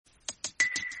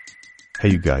Hey,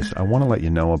 you guys, I want to let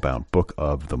you know about Book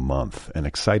of the Month, an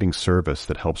exciting service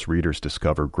that helps readers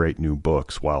discover great new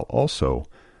books while also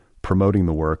promoting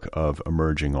the work of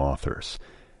emerging authors.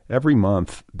 Every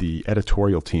month, the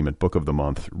editorial team at Book of the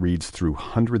Month reads through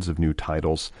hundreds of new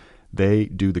titles. They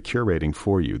do the curating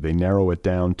for you. They narrow it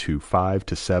down to 5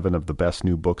 to 7 of the best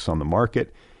new books on the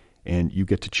market, and you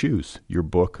get to choose your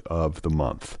Book of the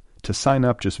Month. To sign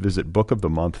up, just visit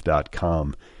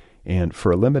bookofthemonth.com. And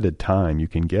for a limited time, you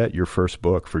can get your first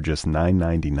book for just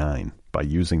 $9.99 by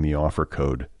using the offer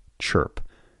code CHIRP,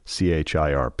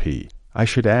 C-H-I-R-P. I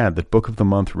should add that Book of the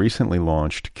Month recently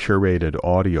launched curated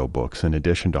audiobooks in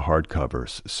addition to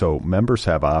hardcovers, so members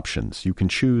have options. You can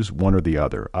choose one or the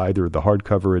other, either the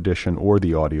hardcover edition or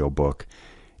the audiobook.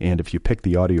 And if you pick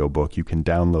the audiobook, you can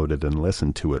download it and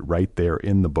listen to it right there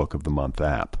in the Book of the Month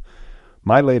app.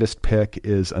 My latest pick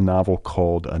is a novel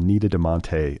called Anita de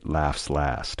Monte Laughs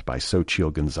Last by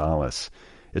Xochitl Gonzalez.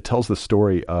 It tells the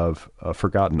story of a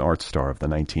forgotten art star of the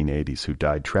 1980s who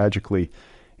died tragically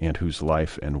and whose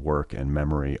life and work and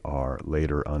memory are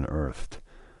later unearthed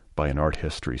by an art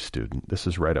history student. This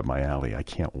is right up my alley. I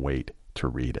can't wait to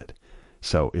read it.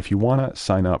 So if you want to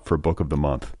sign up for Book of the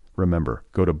Month, remember,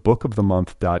 go to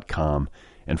bookofthemonth.com,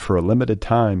 and for a limited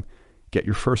time, get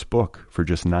your first book for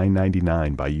just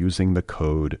 $9.99 by using the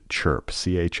code CHIRP,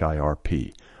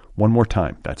 C-H-I-R-P. One more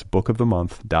time, that's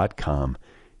bookofthemonth.com.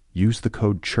 Use the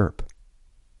code CHIRP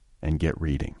and get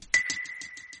reading.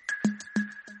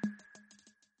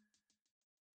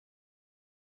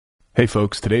 Hey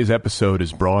folks, today's episode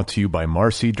is brought to you by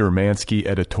Marcy Dermansky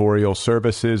Editorial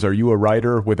Services. Are you a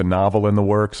writer with a novel in the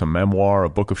works, a memoir, a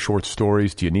book of short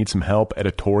stories? Do you need some help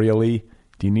editorially?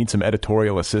 Do you need some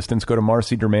editorial assistance? Go to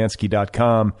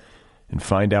marcydermansky.com and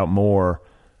find out more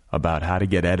about how to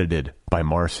get edited by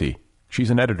Marcy.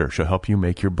 She's an editor. She'll help you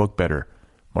make your book better.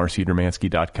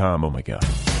 marcydermansky.com. Oh my God.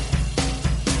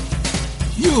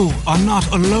 You are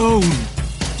not alone.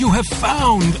 You have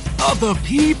found other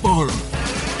people.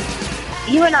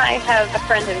 You and I have a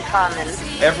friend in common.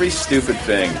 Every stupid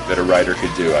thing that a writer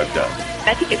could do, I've done.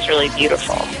 I think it's really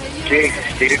beautiful. Dude,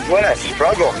 what a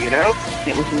struggle, you know?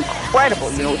 It was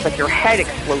incredible. You know, it's like your head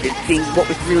exploded seeing what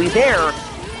was really there.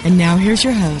 And now here's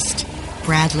your host,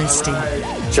 Brad Listy.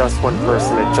 Just one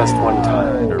person at just one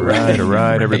time. All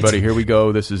right, everybody. Here we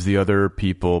go. This is the Other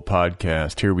People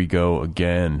podcast. Here we go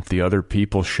again. The Other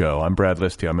People show. I'm Brad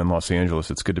Listy. I'm in Los Angeles.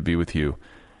 It's good to be with you.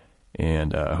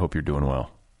 And I hope you're doing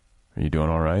well. Are you doing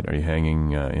all right? Are you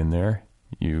hanging in there?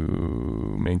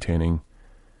 You maintaining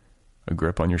a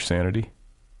grip on your sanity?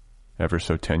 Ever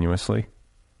so tenuously?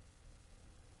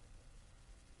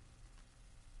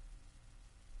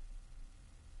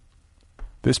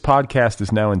 This podcast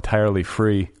is now entirely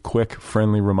free. Quick,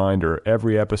 friendly reminder,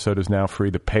 every episode is now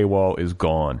free. The paywall is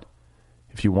gone.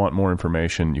 If you want more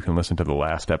information, you can listen to the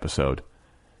last episode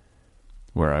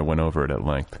where I went over it at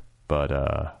length. But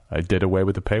I did away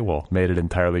with the paywall, made it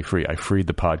entirely free. I freed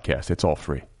the podcast. It's all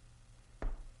free.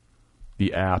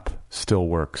 The app still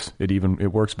works.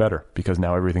 It works better because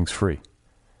now everything's free.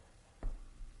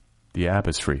 The app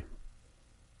is free.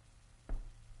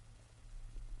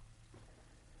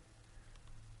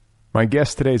 My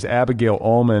guest today is Abigail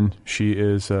Ulman. She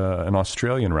is an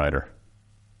Australian writer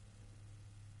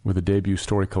with a debut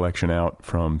story collection out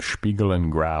from Spiegel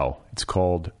and Grau. It's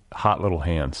called Hot Little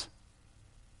Hands.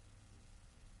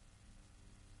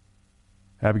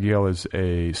 Abigail is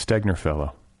a Stegner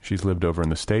Fellow. She's lived over in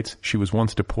the States. She was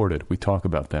once deported. We talk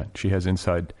about that. She has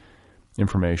inside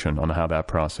information on how that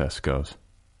process goes.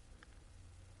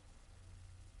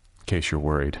 In case you're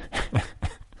worried.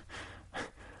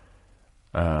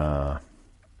 I've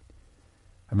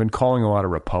been calling a lot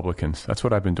of Republicans. That's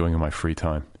what I've been doing in my free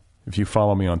time. If you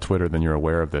follow me on Twitter, then you're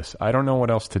aware of this. I don't know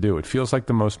what else to do. It feels like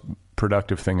the most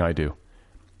productive thing I do.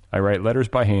 I write letters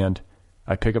by hand.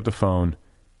 I pick up the phone.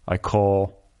 I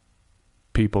call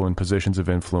people in positions of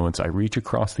influence. I reach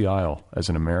across the aisle as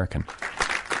an American.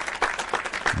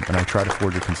 And I try to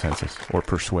forge a consensus or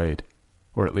persuade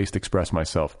or at least express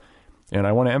myself. And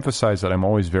I want to emphasize that I'm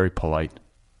always very polite.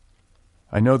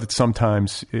 I know that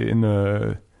sometimes in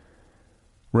the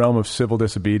realm of civil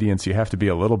disobedience, you have to be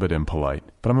a little bit impolite.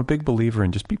 But I'm a big believer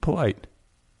in just be polite.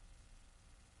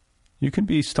 You can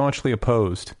be staunchly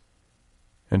opposed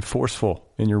and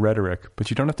forceful in your rhetoric, but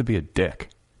you don't have to be a dick.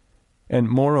 And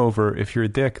moreover, if you're a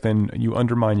dick, then you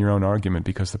undermine your own argument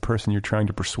because the person you're trying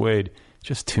to persuade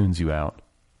just tunes you out.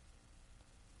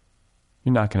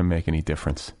 You're not going to make any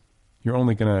difference. You're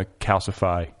only going to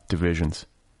calcify divisions,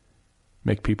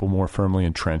 make people more firmly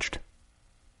entrenched.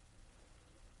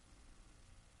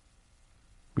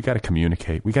 We got to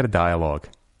communicate. We got to dialogue.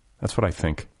 That's what I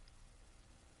think.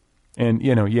 And,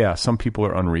 yeah, some people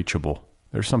are unreachable.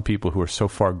 There's some people who are so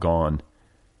far gone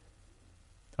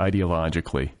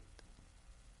ideologically,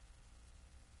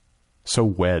 so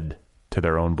wed to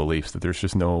their own beliefs that there's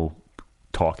just no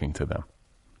talking to them.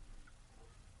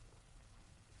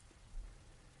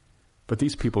 But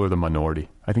these people are the minority.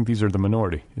 I think these are the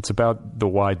minority. It's about the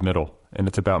wide middle, and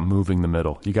it's about moving the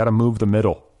middle. You got to move the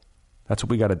middle. That's what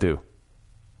we got to do.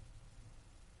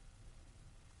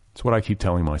 It's what I keep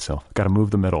telling myself. Got to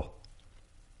move the middle.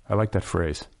 I like that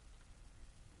phrase.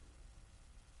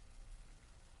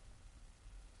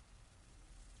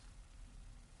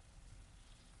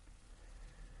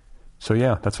 So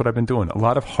yeah, that's what I've been doing. A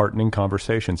lot of heartening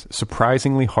conversations,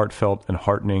 surprisingly heartfelt and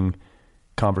heartening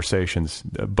conversations,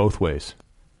 both ways,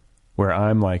 where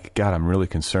I'm like, God, I'm really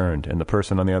concerned. And the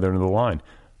person on the other end of the line,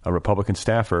 a Republican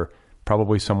staffer,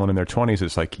 probably someone in their 20s,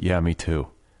 is like, yeah, me too.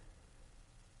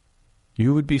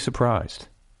 You would be surprised.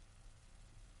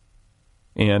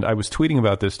 And I was tweeting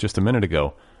about this just a minute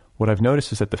ago. What I've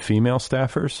noticed is that the female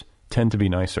staffers tend to be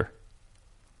nicer.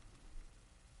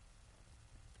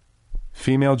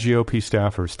 Female GOP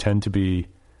staffers tend to be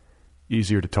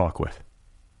easier to talk with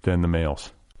than the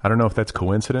males. I don't know if that's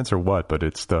coincidence or what, but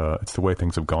it's the way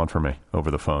things have gone for me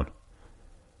over the phone.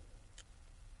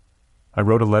 I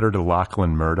wrote a letter to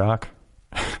Lachlan Murdoch.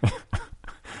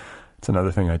 It's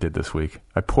another thing I did this week.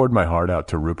 I poured my heart out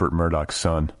to Rupert Murdoch's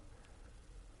son.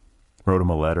 Wrote him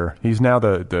a letter. He's now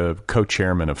the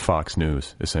co-chairman of Fox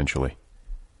News, essentially.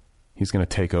 He's going to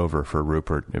take over for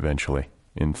Rupert eventually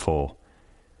in full.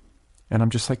 And I'm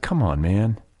just like, come on,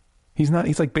 man. He's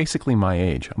like basically my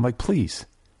age. I'm like, please,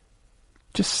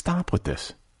 just stop with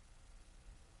this.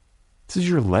 This is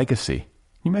your legacy. Can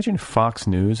you imagine if Fox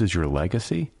News is your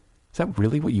legacy? Is that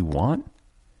really what you want?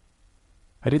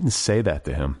 I didn't say that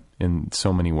to him in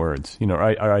so many words.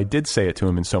 I did say it to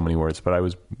him in so many words, but I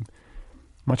was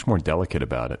much more delicate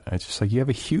about it. I just like, you have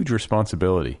a huge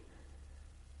responsibility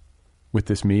with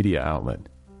this media outlet.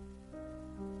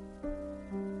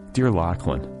 Dear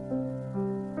Lachlan,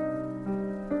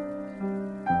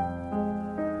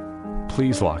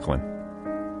 please, Lachlan,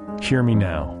 hear me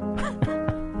now.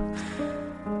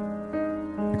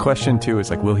 The question, too,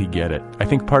 is like, will he get it? I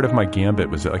think part of my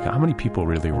gambit was that, like, how many people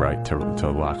really write to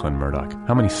Lachlan Murdoch?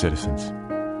 How many citizens?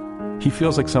 He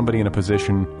feels like somebody in a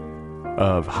position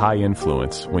of high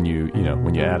influence when you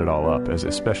add it all up,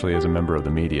 especially as a member of the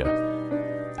media.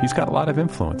 He's got a lot of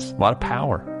influence, a lot of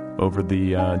power over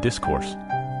the discourse.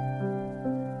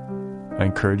 I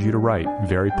encourage you to write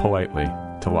very politely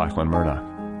to Lachlan Murdoch.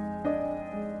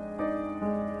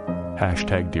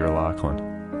 Hashtag Dear Lachlan.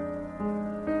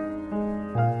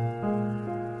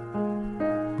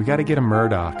 We got to get a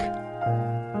Murdoch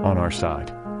on our side.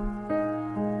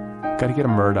 Got to get a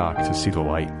Murdoch to see the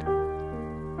light.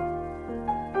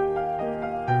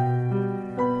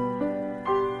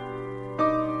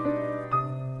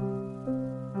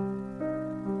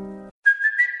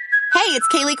 Hey, it's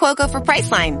Kaylee Cuoco for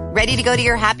Priceline. Ready to go to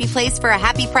your happy place for a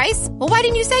happy price? Well, why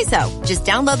didn't you say so? Just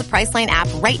download the Priceline app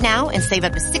right now and save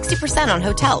up to 60% on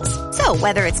hotels. So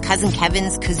whether it's Cousin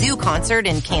Kevin's Kazoo Concert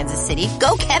in Kansas City,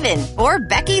 go Kevin, or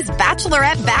Becky's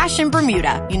Bachelorette Bash in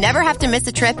Bermuda, you never have to miss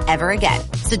a trip ever again.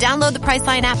 So download the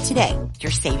Priceline app today.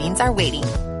 Your savings are waiting.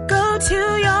 Go to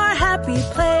your happy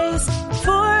place for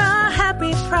a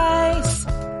happy price.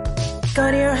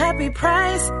 Go to your happy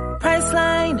price,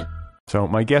 Priceline. So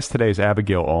my guest today is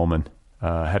Abigail Ulman.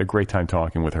 Had a great time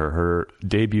talking with her. Her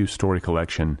debut story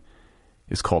collection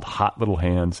is called Hot Little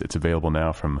Hands. It's available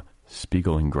now from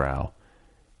Spiegel and Grau.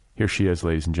 Here she is,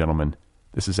 ladies and gentlemen.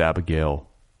 This is Abigail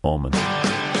Ulman.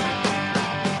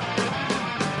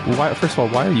 First of all,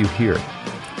 why are you here?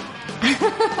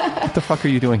 What the fuck are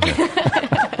you doing here?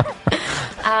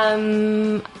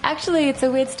 Actually, it's a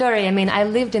weird story. I mean, I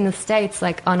lived in the States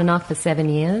like on and off for 7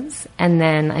 years, and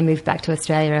then I moved back to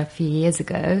Australia a few years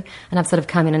ago, and I've sort of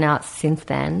come in and out since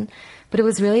then. But it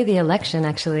was really the election,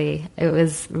 actually. It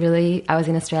was really, I was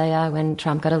in Australia when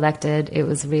Trump got elected. It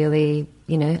was really,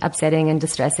 upsetting and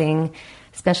distressing,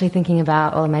 especially thinking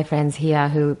about all of my friends here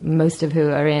who, most of who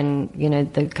are in,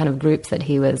 the kind of groups that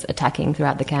he was attacking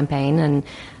throughout the campaign, and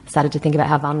started to think about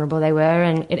how vulnerable they were.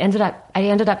 And I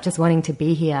ended up just wanting to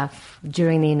be here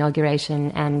during the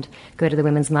inauguration and go to the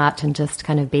Women's March and just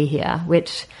kind of be here,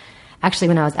 which actually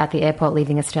when I was at the airport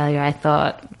leaving Australia, I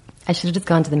thought I should have just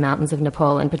gone to the mountains of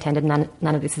Nepal and pretended none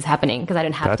of this is happening, because I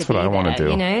don't have to be there. That's what I want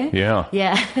to do. Yeah.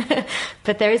 Yeah.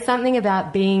 But there is something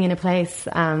about being in a place,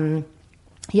 when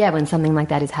something like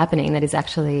that is happening, that is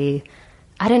actually,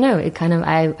 I don't know, it kind of,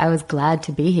 I was glad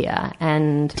to be here.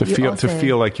 And to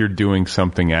feel like you're doing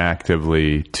something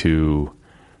actively to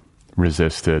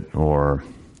resist it, or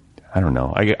I don't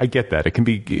know. I get that. It can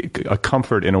be a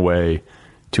comfort in a way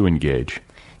to engage.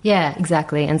 Yeah,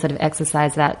 exactly. And sort of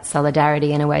exercise that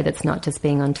solidarity in a way that's not just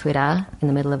being on Twitter in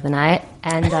the middle of the night.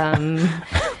 And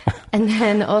and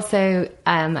then also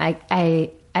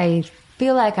I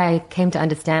feel like I came to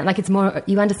understand, like it's more,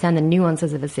 you understand the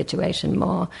nuances of a situation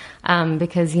more,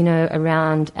 because, you know,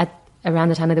 around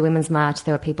the time of the Women's March,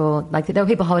 there were people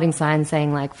holding signs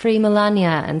saying like "Free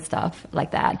Melania" and stuff like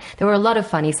that. There were a lot of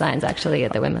funny signs actually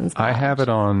at the Women's March. I have it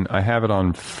on.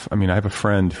 I mean, I have a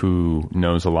friend who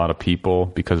knows a lot of people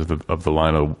because of the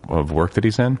line of work that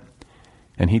he's in,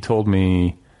 and he told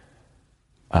me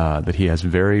that he has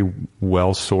very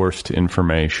well sourced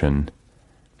information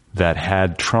that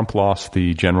had Trump lost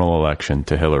the general election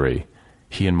to Hillary,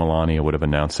 he and Melania would have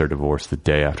announced their divorce the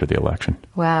day after the election.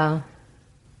 Wow.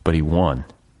 But he won.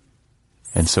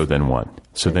 And so then what?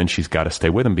 So then she's got to stay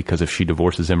with him, because if she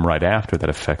divorces him right after, that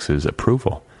affects his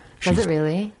approval. Does it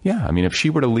really? Yeah. I mean, if she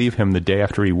were to leave him the day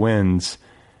after he wins,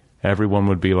 everyone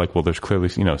would be like, well, there's clearly,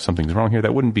 you know, something's wrong here.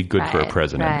 That wouldn't be good for a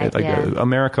president. Right,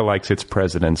 America likes its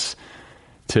presidents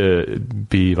to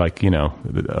be like, you know,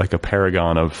 like a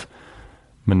paragon of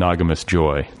monogamous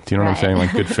joy. Do you know what I'm saying?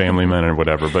 Like good family men or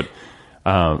whatever. But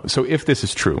so if this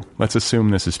is true, let's assume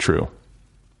this is true.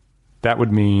 That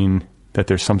would mean that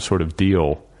there's some sort of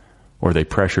deal, or they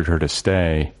pressured her to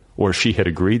stay, or she had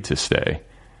agreed to stay.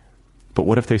 But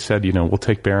what if they said, you know, we'll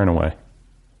take Barron away.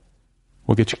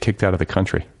 We'll get you kicked out of the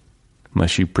country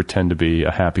unless you pretend to be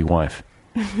a happy wife.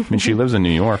 I mean, she lives in New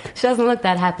York. She doesn't look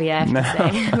that happy, I have to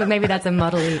say. But maybe that's a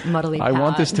modelly I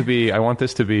want this to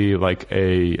be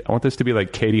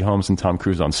like Katie Holmes and Tom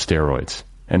Cruise on steroids,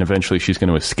 and eventually she's going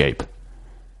to escape.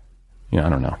 I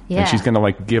don't know. Yeah. And she's going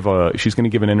to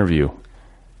give an interview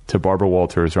to Barbara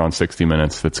Walters on 60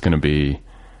 Minutes that's going to be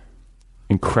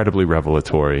incredibly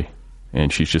revelatory,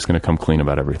 and she's just going to come clean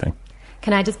about everything.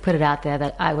 Can I just put it out there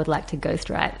that I would like to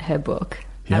ghostwrite her book?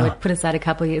 Yeah. I would put aside a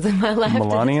couple of years of my life.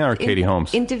 Melania or Katie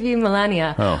Holmes? Interview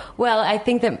Melania. Oh. Well, I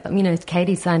think that, you know,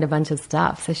 Katie signed a bunch of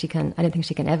stuff, so I don't think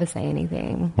she can ever say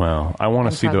anything. Well, I want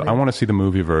to see the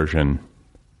movie version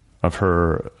of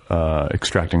her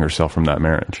extracting herself from that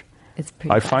marriage.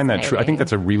 I find that true. I think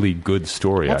that's a really good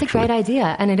story. That's actually a great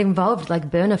idea, and it involved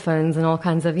like burner phones and all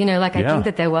kinds of, you know, like I think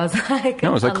that there was like no,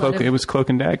 it was like it was Cloak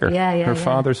and Dagger. Her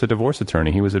father's a divorce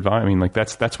attorney. He was advising. I mean, like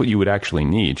that's what you would actually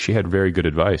need. She had very good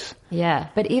advice. Yeah,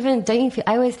 but even don't you feel?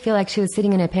 I always feel like she was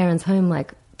sitting in her parents' home,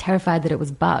 like terrified that it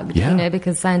was bugged. You know,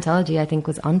 because Scientology, I think,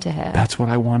 was onto her. That's what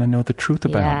I want to know the truth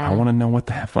about. Yeah. I want to know what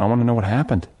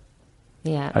happened.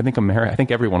 Yeah, I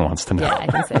think everyone wants to know. Yeah, I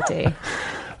think so too.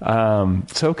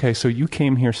 So you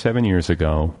came here 7 years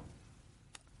ago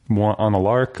on a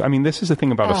lark. I mean, this is the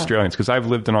thing about Australians, because I've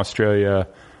lived in Australia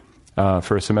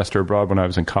for a semester abroad when I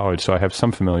was in college, so I have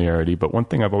some familiarity. But one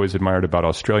thing I've always admired about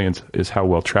Australians is how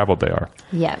well traveled they are.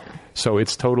 Yeah. So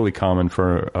it's totally common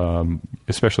for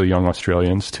especially young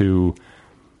Australians to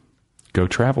go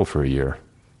travel for a year.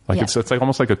 Like it's like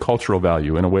almost like a cultural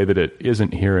value in a way that it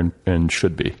isn't here and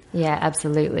should be. Yeah,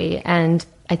 absolutely. And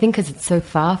I think because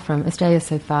Australia's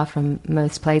so far from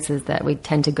most places that we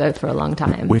tend to go for a long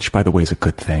time. Which, by the way, is a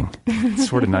good thing. It's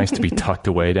sort of nice to be tucked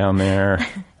away down there.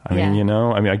 I mean, you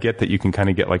know, I get that you can kind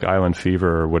of get like island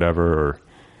fever or whatever, or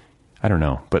I don't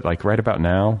know. But like right about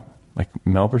now, like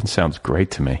Melbourne sounds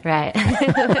great to me. Right.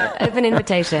 Open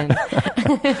invitation.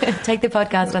 Take the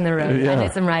podcast on the road. Yeah. I know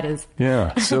some writers.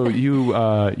 Yeah. So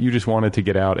you just wanted to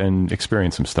get out and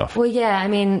experience some stuff. Well,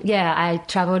 I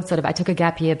traveled I took a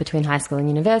gap year between high school and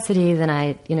university. Then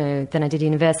I did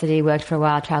university, worked for a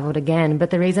while, traveled again. But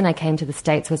the reason I came to the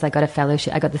States was I got a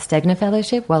fellowship. I got the Stegner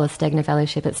Fellowship, Wallace Stegner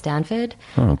Fellowship at Stanford.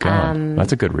 Oh, God.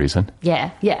 That's a good reason.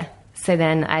 Yeah. So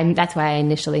then that's why I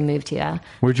initially moved here.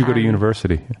 Where'd you go to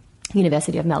university?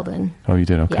 University of Melbourne. Oh, you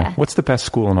did? Okay. Yeah. What's the best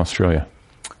school in Australia?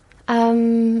 I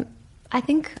don't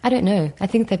know. I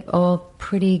think they're all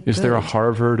pretty good. Is there a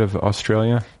Harvard of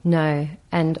Australia? No.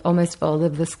 And almost all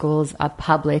of the schools are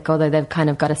public, although they've kind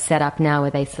of got a setup now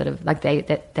where they sort of, like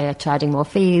they are charging more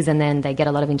fees, and then they get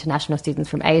a lot of international students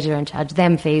from Asia and charge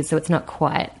them fees, so it's not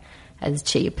quite as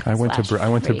cheap. I went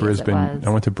to Brisbane. I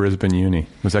went to Brisbane Uni.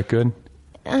 Was that good?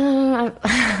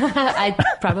 I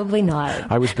probably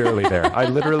not. I was barely there.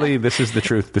 This is the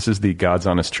truth. This is the God's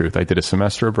honest truth. I did a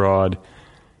semester abroad.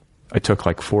 I took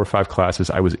like 4 or 5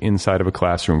 classes. I was inside of a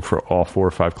classroom for all 4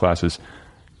 or 5 classes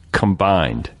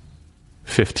combined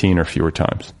 15 or fewer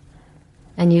times.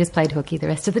 And you just played hooky the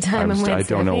rest of the time? I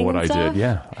don't know what I did.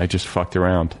 Yeah, I just fucked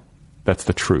around. That's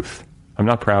the truth. I'm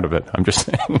not proud of it. I'm just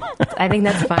saying. I think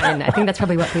that's fine. I think that's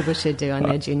probably what people should do on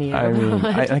their junior year. I mean,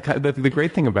 the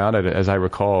great thing about it, as I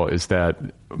recall, is that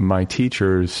my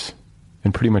teachers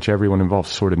and pretty much everyone involved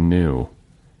sort of knew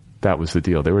that was the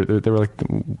deal. They were like,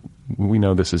 we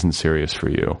know this isn't serious for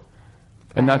you.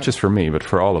 And not just for me, but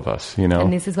for all of us, you know.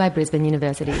 And this is why Brisbane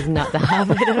University is not the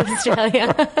Harvard of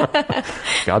Australia.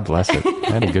 God bless it.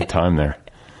 I had a good time there.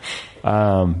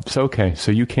 So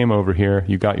you came over here,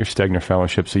 you got your Stegner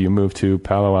Fellowship, so you moved to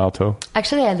Palo Alto?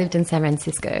 Actually, I lived in San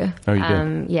Francisco. Oh, you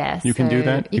did? Yeah. You can do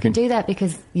that? You can do that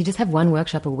because you just have one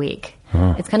workshop a week.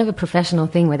 Oh. It's kind of a professional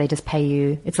thing where they just pay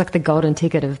you. It's like the golden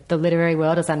ticket of the literary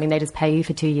world or something. They just pay you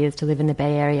for 2 years to live in the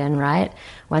Bay Area and write.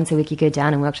 Once a week you go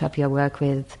down and workshop your work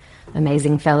with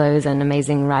amazing fellows and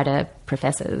amazing writer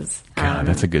professors. God,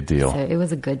 that's a good deal. So it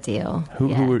was a good deal. Who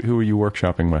were you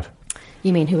workshopping with?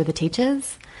 You mean who were the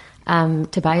teachers?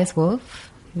 Tobias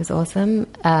Wolff, who was awesome,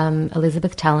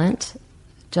 Elizabeth Tallant,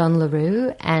 John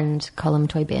LaRue, and Colm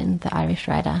Toybin, the Irish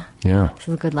writer. Yeah. This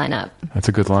is a good lineup. That's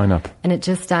a good lineup. And it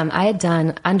just, I had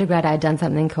done, undergrad, I had done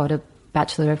something called a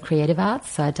Bachelor of Creative Arts.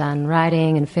 So I'd done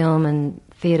writing and film and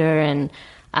theatre and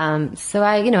so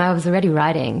I was already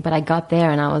writing, but I got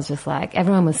there and I was just like,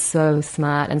 everyone was so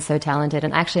smart and so talented.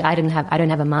 And actually I don't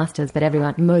have a master's,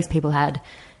 but most people had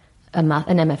an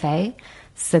MFA.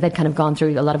 So they'd kind of gone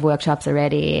through a lot of workshops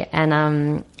already.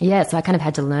 And, so I kind of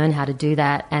had to learn how to do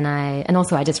that. And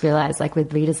also I just realized, like,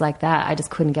 with readers like that, I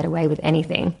just couldn't get away with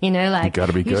anything, like, you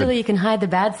gotta be usually good. You can hide the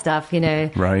bad stuff,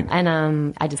 Right.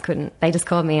 And, I just couldn't. They just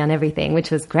called me on everything, which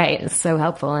was great. It's so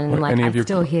helpful. And I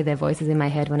still hear their voices in my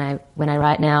head when I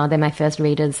write now. They're my first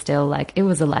readers still. Like, it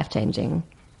was a life-changing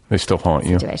They still haunt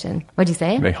you. situation. What'd you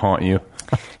say? They haunt you.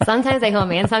 Sometimes they haunt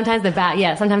me, and sometimes they're bad.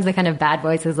 Yeah, sometimes they're kind of bad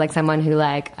voices, like someone who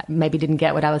like maybe didn't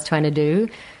get what I was trying to do,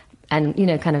 and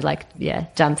kind of like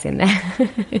jumps in there.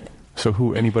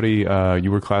 So anybody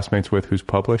you were classmates with who's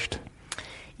published?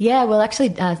 Yeah, well,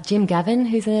 actually, Jim Gavin,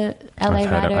 who's a LA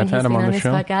writer, and he's been on this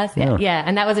podcast. Yeah,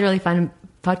 and that was a really fun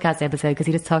podcast episode because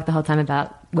he just talked the whole time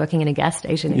about working in a gas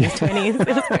station in his 20s.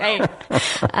 It was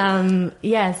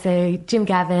great. So Jim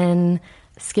Gavin,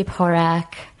 Skip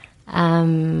Horak,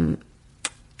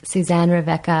 Suzanne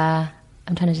Rebecca.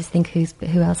 I'm trying to just think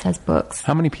who else has books.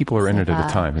 How many people are in it at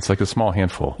a time? It's like a small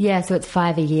handful. Yeah, so it's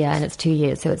 5 a year and it's 2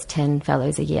 years, so it's 10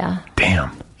 fellows a year.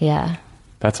 Damn. Yeah.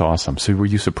 That's awesome. So were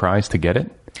you surprised to get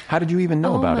it? How did you even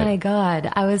know about it? Oh my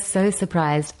God. I was so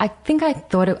surprised. I think I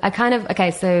thought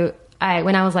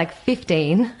when I was like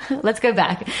 15, let's go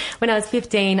back. When I was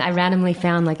 15, I randomly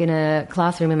found, like, in a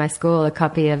classroom in my school, a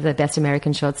copy of the Best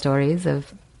American Short Stories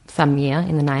of some year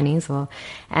in the 90s,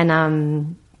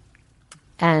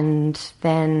 and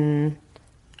then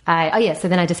so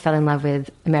then I just fell in love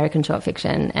with American short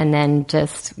fiction, and then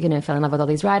just, fell in love with all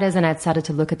these writers, and I started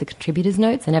to look at the contributors'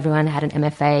 notes, and everyone had an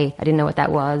MFA. I didn't know what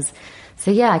that was.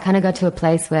 So I kind of got to a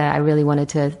place where I really wanted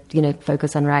to,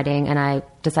 focus on writing, and I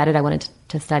decided I wanted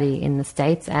to study in the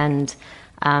States, and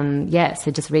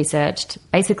so just researched.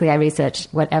 Basically, I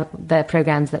researched the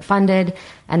programs that funded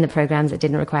and the programs that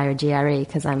didn't require a GRE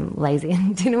because I'm lazy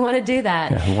and didn't want to do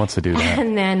that. Yeah, who wants to do that?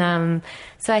 And then,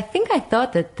 so I think I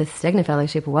thought that the Stegner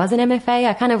Fellowship was an MFA.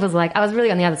 I kind of was like, I was really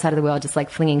on the other side of the world, just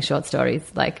like flinging short stories,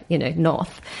 like,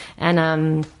 north.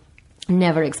 And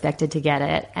never expected to get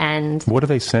it. And what do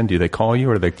they send you? They call you,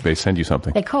 or they send you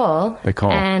something? They call.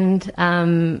 And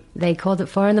they called at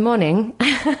 4 a.m.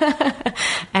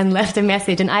 and left a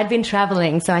message. And I'd been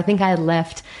traveling, so I think I'd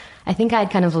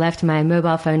kind of left my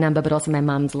mobile phone number, but also my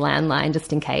mum's landline,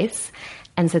 just in case.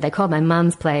 And so they called my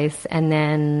mum's place and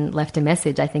then left a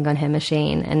message, I think, on her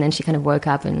machine. And then she kind of woke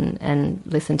up and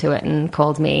listened to it and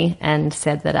called me and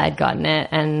said that I'd gotten it.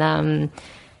 And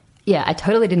I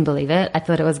totally didn't believe it. I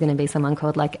thought it was going to be someone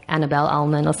called, like, Annabelle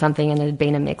Ulman or something, and it had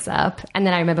been a mix-up. And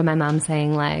then I remember my mum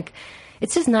saying, like,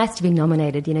 it's just nice to be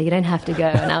nominated, you don't have to go.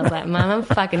 And I was like, Mum, I'm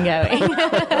fucking going.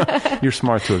 You're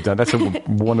smart to have done. That's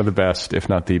one of the best, if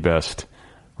not the best,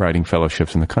 writing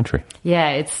fellowships in the country.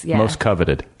 Yeah, most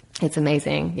coveted. It's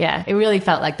amazing. Yeah, it really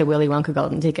felt like the Willy Wonka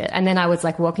golden ticket. And then I was,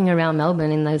 like, walking around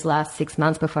Melbourne in those last 6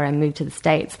 months before I moved to the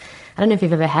States. I don't know if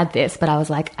you've ever had this, but I was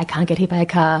like, I can't get hit by a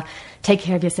car. Take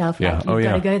care of yourself. Yeah. Like, you've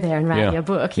got to go there and write your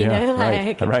book. You know,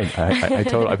 right.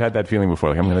 I've had that feeling before.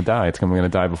 Like, I'm going to die. I'm going to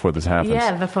die before this happens.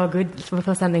 Yeah,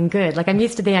 before something good. Like, I'm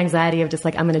used to the anxiety of just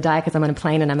like, I'm going to die because I'm on a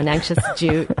plane and I'm an anxious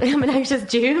Jew.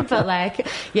 But like,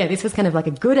 this was kind of like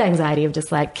a good anxiety of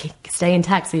just like, stay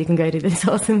intact so you can go do this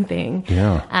awesome thing.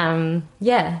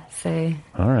 Yeah. So.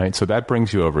 All right. So that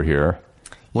brings you over here.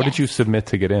 What did you submit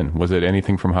to get in? Was it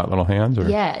anything from Hot Little Hands? Or?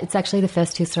 Yeah, it's actually the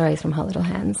first 2 stories from Hot Little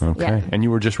Hands. Okay. Yeah. And you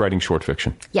were just writing short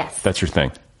fiction? Yes. That's your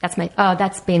thing? That's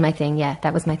been my thing, yeah.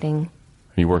 That was my thing.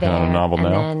 Are you working on a novel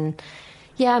now?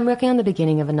 I'm working on the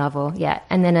beginning of a novel, yeah.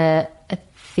 And then a a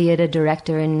theatre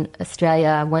director in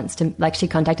Australia wants to, like, she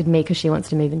contacted me because she wants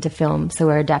to move into film. So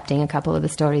we're adapting a couple of the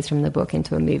stories from the book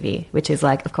into a movie, which is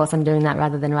like, of course I'm doing that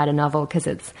rather than write a novel because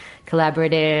it's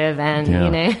collaborative and, you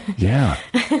know. Yeah.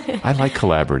 I like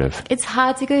collaborative. It's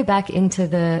hard to go back into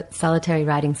the solitary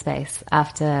writing space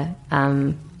after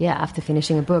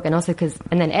finishing a book. And also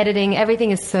and then editing,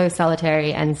 everything is so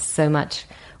solitary and so much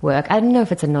work. I don't know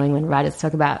if it's annoying when writers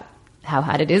talk about how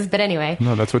hard it is, but anyway.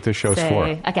 No, that's what this show's for.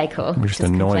 Okay, cool. We're just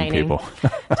annoying people.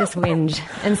 Just whinge.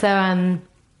 And so,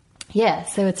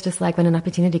 so it's just like when an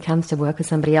opportunity comes to work with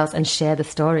somebody else and share the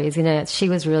stories, you know, she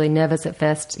was really nervous at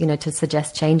first, you know, to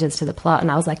suggest changes to the plot.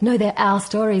 And I was like, no, they're our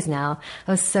stories now.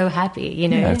 I was so happy, you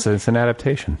know. Yeah, it's an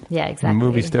adaptation. Yeah, exactly. The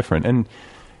movie's different. And,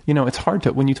 you know, it's hard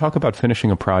when you talk about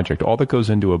finishing a project, all that goes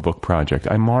into a book project,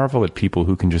 I marvel at people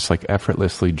who can just like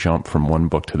effortlessly jump from one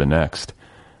book to the next.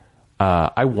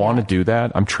 I want to do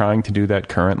that. I'm trying to do that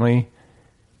currently.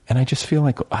 And I just feel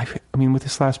like, I mean, with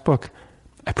this last book,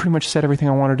 I pretty much said everything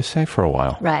I wanted to say for a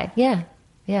while. Right. Yeah.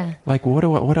 Yeah. Like,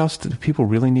 what else do people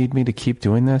really need me to keep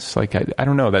doing this? Like, I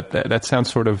don't know. That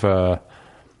sounds sort of, I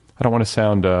don't want to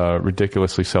sound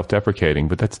ridiculously self-deprecating,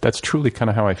 but that's truly kind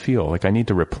of how I feel. Like I need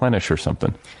to replenish or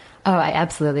something. Oh, I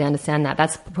absolutely understand that.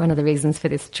 That's one of the reasons for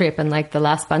this trip. And like the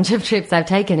last bunch of trips I've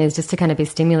taken is just to kind of be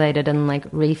stimulated and like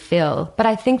refill. But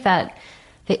I think that,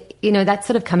 you know, that's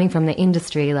sort of coming from the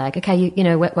industry. Like, okay, you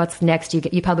know, what's next?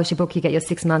 You publish a book, you get your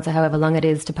 6 months or however long it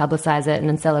is to publicize it and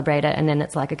then celebrate it. And then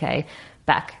it's like, okay,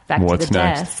 back to the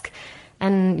desk.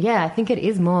 And yeah, I think it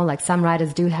is more like some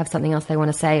writers do have something else they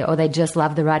want to say, or they just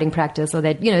love the writing practice, or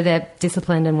they're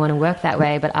disciplined and want to work that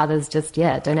way. But others just,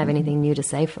 don't have anything new to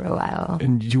say for a while.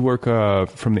 And do you work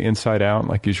from the inside out?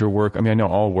 Like, is your work, I mean, I know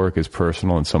all work is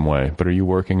personal in some way, but are you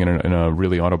working in a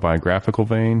really autobiographical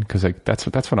vein? Because like, that's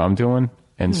what I'm doing.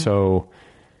 And so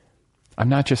I'm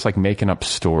not just like making up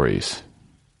stories.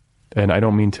 And I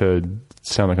don't mean to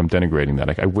sound like I'm denigrating that.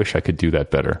 Like, I wish I could do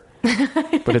that better.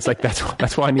 But it's like,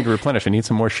 that's why I need to replenish. I need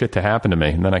some more shit to happen to me,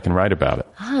 and then I can write about it.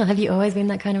 Oh, have you always been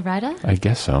that kind of writer? I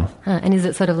guess so. And is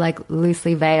it sort of like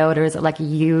loosely veiled, or is it like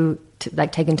you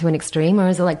like taken to an extreme, or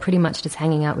is it like pretty much just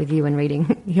hanging out with you and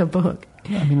reading your book?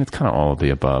 I mean, it's kind of all of the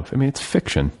above. I mean, it's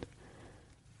fiction.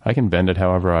 I can bend it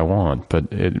however I want, but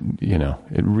it's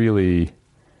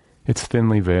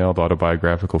thinly veiled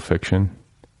autobiographical fiction,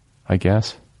 I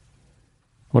guess.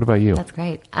 What about you? That's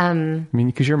great. I mean,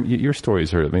 because your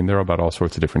stories are, I mean, they're about all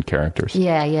sorts of different characters.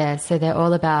 Yeah. So they're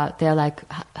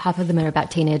like, half of them are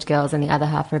about teenage girls and the other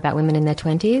half are about women in their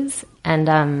 20s.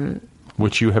 And,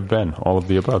 which you have been, all of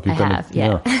the above. I have.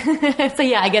 So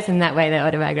yeah, I guess in that way they're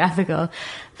autobiographical.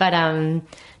 But,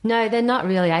 no, they're not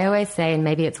really. I always say, and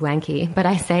maybe it's wanky, but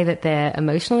I say that they're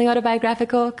emotionally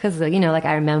autobiographical because, like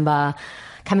I remember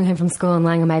coming home from school and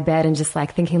lying on my bed and just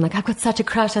like thinking like, I've got such a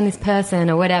crush on this person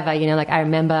or whatever, like I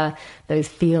remember those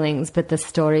feelings, but the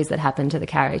stories that happened to the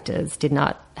characters did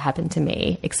not happen to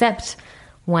me, except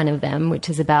one of them, which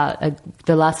is about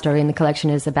the last story in the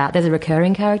collection is about, there's a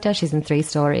recurring character. She's in 3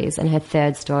 stories and her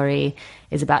 3rd story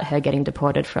is about her getting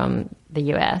deported from the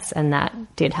US. And that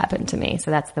did happen to me.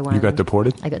 So that's the one. You got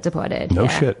deported? I got deported. No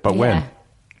shit. But when?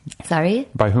 Sorry?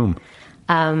 By whom?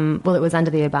 Well, it was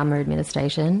under the Obama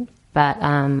administration. But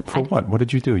for what? What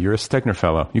did you do? You're a Stegner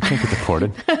fellow. You can't get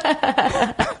deported.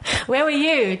 Where were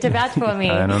you to vouch for me?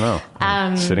 I don't know.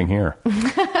 I'm sitting here.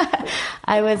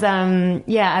 I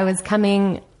was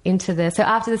coming into so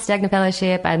after the Stegner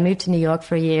Fellowship, I moved to New York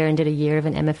for a year and did a year of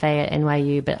an MFA at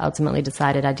NYU, but ultimately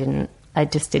decided I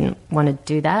just didn't want to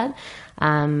do that.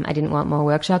 I didn't want more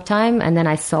workshop time. And then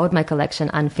I sold my collection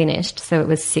unfinished. So it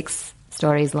was 6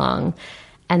 stories long.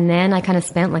 And then I kind of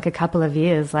spent like a couple of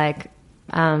years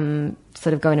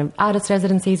sort of going to artist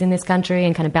residencies in this country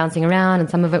and kind of bouncing around, and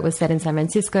some of it was set in San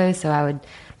Francisco, so I would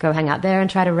go hang out there and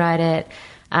try to write it.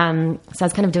 So I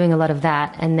was kind of doing a lot of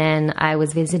that, and then I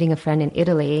was visiting a friend in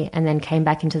Italy and then came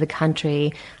back into the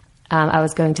country. I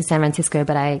was going to San Francisco,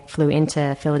 but I flew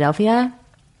into Philadelphia,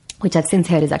 which I've since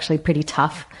heard is actually pretty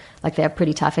tough. Like they're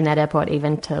pretty tough in that airport,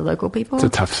 even to local people. It's a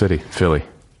tough city, Philly.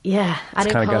 Yeah, I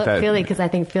don't call it Philly because I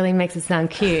think Philly makes it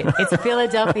sound cute. It's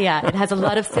Philadelphia. It has a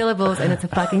lot of syllables and it's a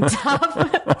fucking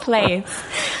tough place.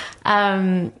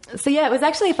 So yeah, it was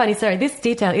actually a funny story. This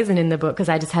detail isn't in the book because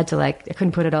I just had to I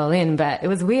couldn't put it all in, but it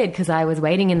was weird because I was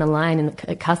waiting in the line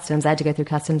at customs. I had to go through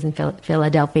customs in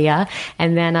Philadelphia,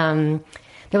 and then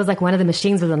there was one of the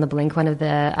machines was on the blink, one of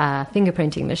the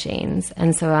fingerprinting machines.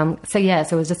 And so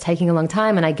it was just taking a long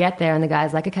time. And I get there and the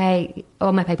guy's like, okay,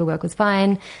 all my paperwork was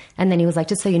fine. And then he was like,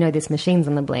 just so you know, this machine's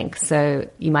on the blink. So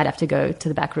you might have to go to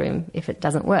the back room if it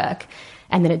doesn't work.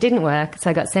 And then it didn't work. So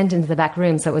I got sent into the back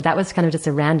room. So that was kind of just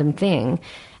a random thing.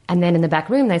 And then in the back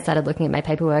room, they started looking at my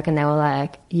paperwork and they were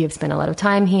like, you've spent a lot of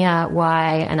time here.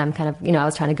 Why? And I'm kind of, I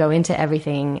was trying to go into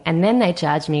everything. And then they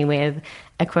charged me with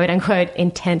a quote unquote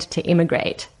intent to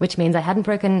immigrate, which means I hadn't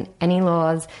broken any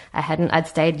laws. I'd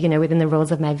stayed, within the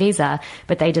rules of my visa,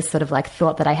 but they just sort of like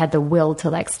thought that I had the will to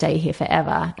like stay here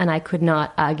forever. And I could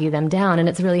not argue them down. And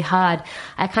it's really hard.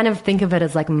 I kind of think of it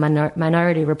as like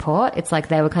Minority Report. It's like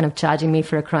they were kind of charging me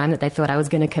for a crime that they thought I was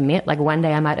going to commit. Like one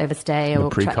day I might overstay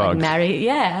or marry.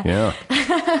 Yeah.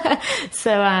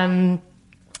 So,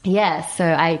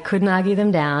 so I couldn't argue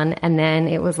them down. And then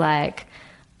it was like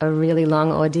a really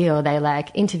long ordeal. They like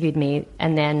interviewed me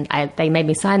and then they made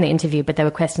me sign the interview, but there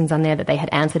were questions on there that they had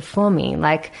answered for me.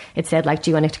 Like it said, like,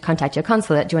 do you want to contact your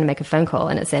consulate? Do you want to make a phone call?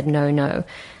 And it said, no.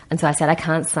 And so I said, I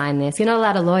can't sign this. You're not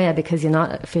allowed a lawyer because you're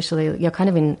not officially, you're kind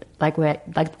of in where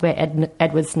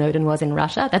Edward Snowden was in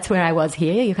Russia. That's where I was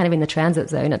here. You're kind of in the transit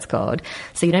zone, it's called.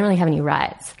 So you don't really have any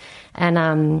rights.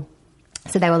 And,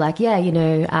 so they were like, so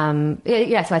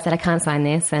I said, I can't sign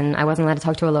this, and I wasn't allowed to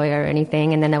talk to a lawyer or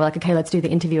anything. And then they were like, okay, let's do the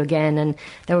interview again. And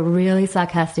they were really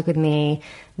sarcastic with me.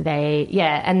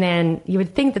 And then you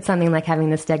would think that something like having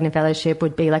the Stegner Fellowship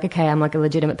would be like, okay, I'm like a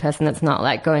legitimate person that's not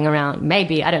like going around,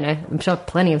 maybe, I don't know, I'm sure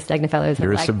plenty of Stegner Fellows have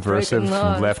You're like a subversive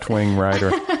left-wing writer.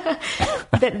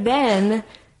 But then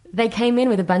they came in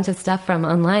with a bunch of stuff from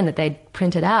online that they'd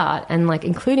printed out and like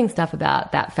including stuff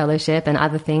about that fellowship and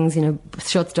other things,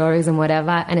 short stories and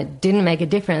whatever. And it didn't make a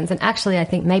difference. And actually, I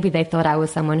think maybe they thought I was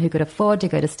someone who could afford to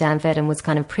go to Stanford and was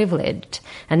kind of privileged.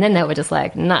 And then they were just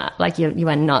like, nah, like you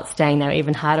are not staying there,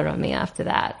 even harder on me after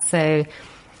that. So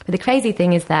the crazy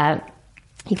thing is that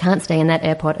you can't stay in that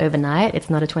airport overnight. It's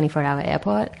not a 24-hour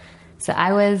airport. So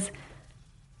I was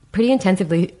pretty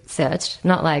intensively searched,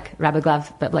 not like rubber gloves,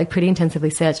 but like pretty intensively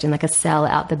searched in like a cell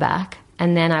out the back.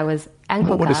 And then I was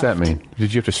ankle cuffed. What does that mean?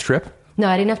 Did you have to strip? No,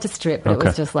 I didn't have to strip, but It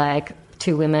was just like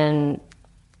two women,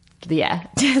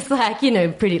 just like,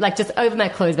 pretty, like just over my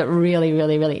clothes, but really,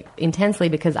 really, really intensely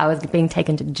because I was being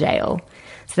taken to jail.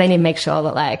 So they need to make sure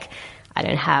that like I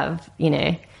don't have,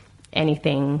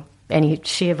 anything, any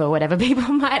shiv or whatever people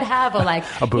might have, or like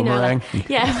a boomerang.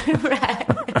 Boomerang.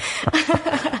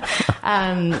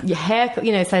 Your hair,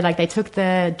 so like they took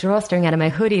the drawstring out of my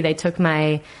hoodie, they took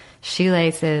my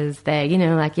shoelaces, they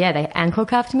ankle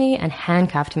cuffed me and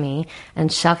handcuffed me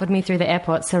and shuffled me through the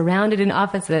airport, surrounded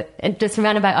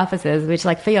by officers, which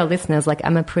like for your listeners, like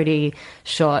I'm a pretty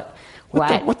short,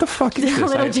 white. What the fuck is this?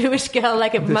 Little Jewish girl,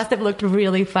 like it must have looked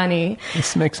really funny.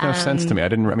 This makes no sense to me.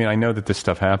 I know that this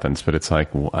stuff happens, but it's like,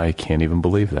 I can't even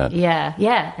believe that. Yeah.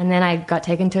 And then I got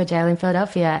taken to a jail in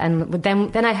Philadelphia, and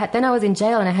then I was in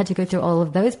jail and I had to go through all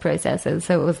of those processes.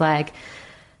 So it was like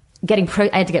I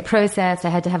had to get processed. I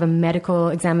had to have a medical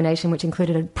examination, which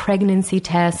included a pregnancy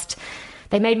test.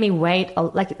 They made me wait.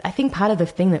 Like, I think part of the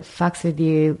thing that fucks with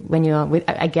you when you're with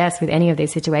any of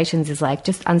these situations is like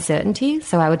just uncertainty.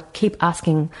 So I would keep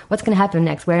asking, what's going to happen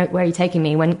next? Where are you taking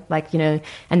me? When,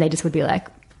 and they just would be like,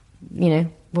 we'll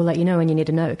let you know when you need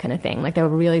to know, kind of thing. Like they were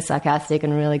really sarcastic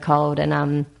and really cold.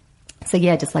 And,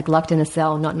 just like locked in a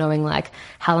cell, not knowing like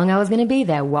how long I was going to be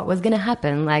there, what was going to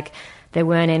happen. Like, there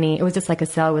weren't any, it was just like a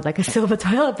cell with like a silver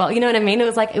toilet bowl. You know what I mean? It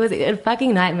was a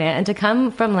fucking nightmare. And to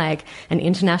come from like an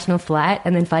international flight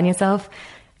and then find yourself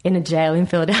in a jail in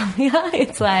Philadelphia,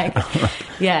 it's like,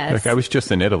 yeah. Like I was just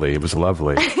in Italy. It was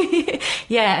lovely.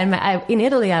 Yeah. And in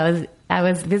Italy, I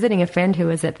was visiting a friend who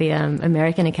was at the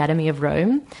American Academy of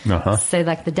Rome. Uh-huh. So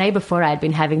like the day before I'd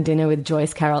been having dinner with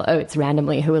Joyce Carol Oates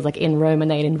randomly, who was like in Rome, and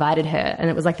they'd invited her. And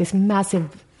it was like this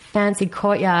massive fancy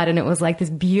courtyard, and it was like this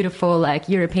beautiful like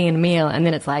European meal, and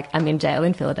then it's like I'm in jail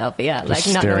in Philadelphia, just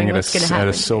like not knowing what's going to happen.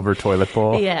 At a silver toilet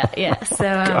bowl. Yeah. So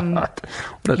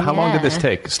how long did this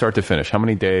take, start to finish? How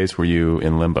many days were you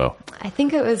in limbo? I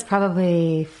think it was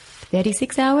probably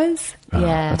 36 hours.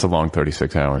 Yeah, that's a long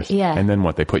 36 hours. Yeah. And then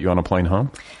what? They put you on a plane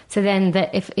home? So then,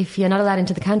 if you're not allowed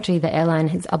into the country, the airline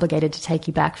is obligated to take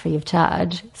you back free of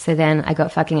charge. So then I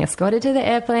got fucking escorted to the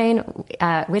airplane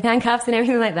with handcuffs and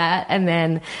everything like that, and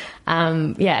then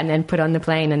and then put on the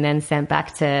plane and then sent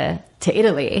back to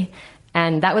Italy.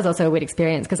 And that was also a weird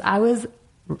experience because I was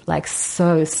like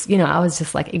I was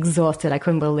just like exhausted. I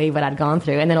couldn't believe what I'd gone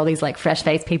through. And then all these like fresh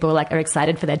faced people like are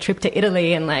excited for their trip to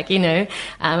Italy, and like, and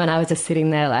I was just sitting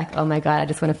there like, oh my God, I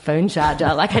just want a phone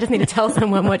charger. Like I just need to tell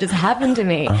someone what just happened to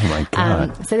me. Oh my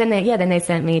God. So then they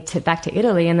sent me back to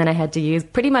Italy, and then I had to use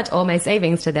pretty much all my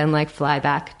savings to then like fly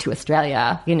back to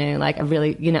Australia, like a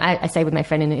really, I stayed with my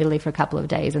friend in Italy for a couple of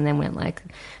days and then went like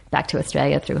back to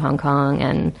Australia through Hong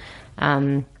Kong.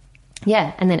 And,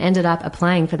 Yeah, and then ended up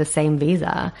applying for the same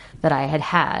visa that I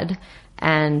had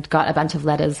and got a bunch of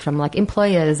letters from like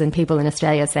employers and people in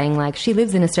Australia saying like, she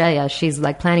lives in Australia, she's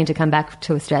like planning to come back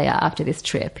to Australia after this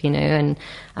trip, you know,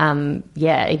 and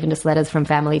even just letters from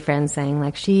family friends saying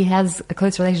like, she has a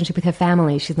close relationship with her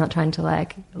family, she's not trying to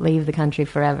like leave the country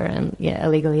forever and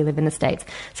illegally live in the States.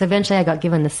 So eventually I got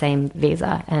given the same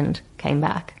visa and came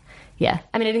back. Yeah.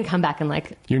 I mean, I didn't come back and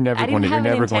like... You're never going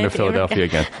to Philadelphia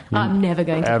again. I'm never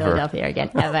going to Ever. Philadelphia again.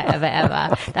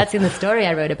 Ever. That's in the story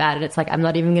I wrote about it. It's like, I'm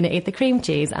not even going to eat the cream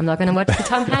cheese. I'm not going to watch the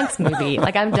Tom Hanks movie.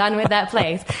 Like, I'm done with that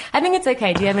place. I think it's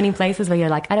okay. Do you have any places where you're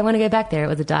like, I don't want to go back there? It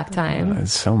was a dark time.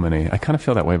 There's so many. I kind of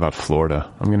feel that way about Florida.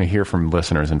 I'm going to hear from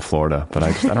listeners in Florida, but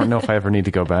I don't know if I ever need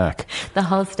to go back. The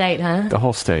whole state, huh? The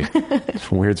whole state.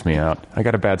 It weirds me out. I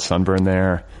got a bad sunburn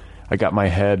there. I got my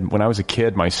head... When I was a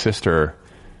kid, my sister...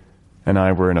 and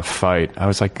I were in a fight. I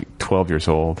was like 12 years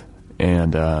old,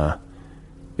 and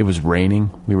it was raining.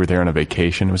 We were there on a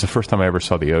vacation. It was the first time I ever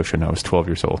saw the ocean. I was 12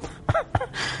 years old.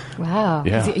 Wow.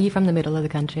 Yeah. Are you from the middle of the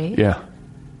country? Yeah.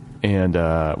 And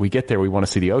we get there, we want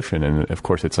to see the ocean, and of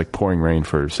course it's like pouring rain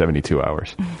for 72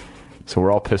 hours. So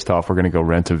we're all pissed off. We're going to go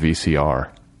rent a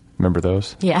VCR. Remember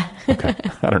those? Yeah. Okay.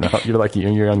 I don't know.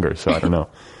 You're younger, so I don't know.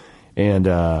 And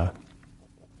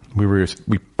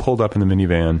we pulled up in the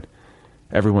minivan.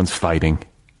 Everyone's fighting,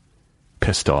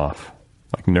 pissed off,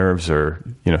 like nerves are,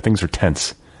 things are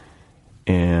tense.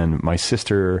 And my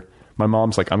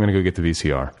mom's like, I'm going to go get the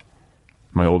VCR.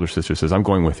 My older sister says, I'm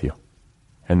going with you.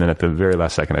 And then at the very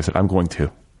last second, I said, I'm going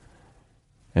too.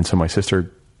 And so my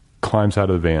sister climbs out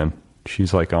of the van.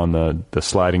 She's like on the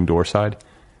sliding door side.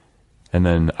 And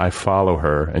then I follow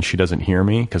her, and she doesn't hear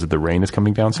me because the rain is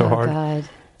coming down so hard. God.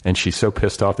 And she's so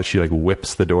pissed off that she like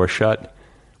whips the door shut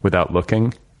without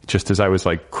looking. Just as I was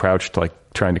like crouched, like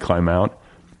trying to climb out.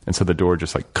 And so the door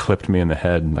just like clipped me in the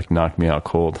head and like knocked me out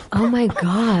cold. Oh my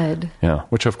God. Yeah.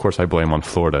 Which of course I blame on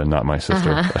Florida and not my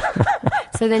sister.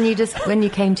 So then when you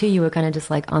came to, you were kind of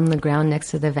just like on the ground next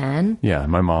to the van? Yeah.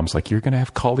 My mom's like, you're going to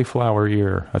have cauliflower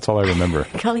ear. That's all I remember.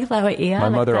 Cauliflower ear? My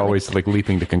mother always like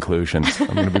leaping to conclusions.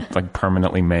 I'm going to be like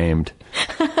permanently maimed.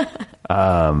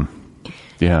 Yeah.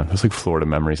 It was like Florida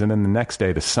memories. And then the next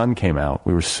day the sun came out.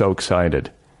 We were so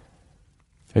excited.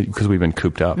 Because we've been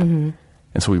cooped up. Mm-hmm.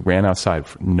 And so we ran outside.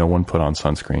 No one put on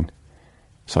sunscreen.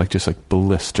 So just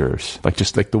blisters.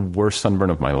 Just the worst sunburn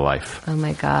of my life. Oh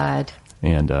my God.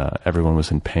 And everyone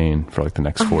was in pain for like the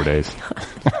next 4 days.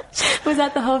 Was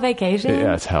that the whole vacation?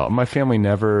 Yeah, it's hell. My family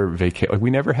never we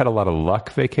never had a lot of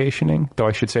luck vacationing. Though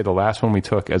I should say the last one we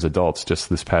took as adults just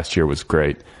this past year was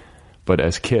great. But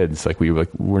as kids, we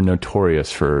were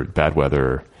notorious for bad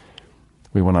weather.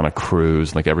 We went on a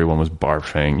cruise, everyone was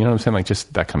barfing. You know what I'm saying?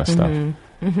 Just that kind of stuff.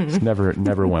 Mm-hmm. Mm-hmm. It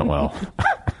never went well.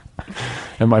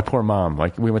 And my poor mom,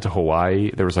 we went to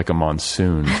Hawaii. There was a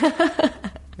monsoon.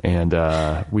 And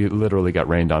we literally got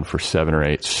rained on for 7 or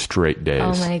 8 straight days.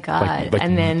 Oh my God.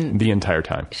 And then the entire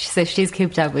time. So she's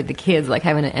cooped up with the kids,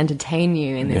 having to entertain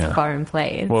you in this foreign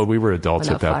place. Well, we were adults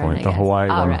at that point. The Hawaii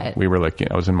one, right. We were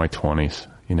I was in my 20s.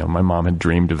 My mom had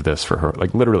dreamed of this for her,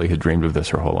 literally had dreamed of this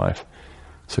her whole life.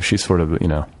 So she sort of,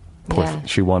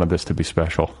 she wanted this to be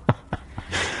special.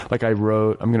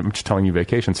 I'm just telling you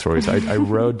vacation stories. I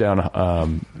rode down,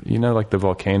 the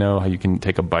volcano, how you can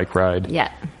take a bike ride.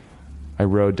 Yeah. I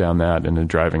rode down that in the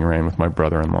driving rain with my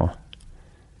brother-in-law.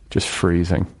 Just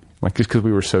freezing. Just because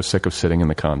we were so sick of sitting in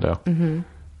the condo. Mm-hmm.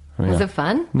 Was it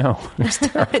fun? No, it was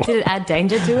terrible. Did it add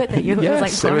danger to it that it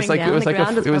was pouring down the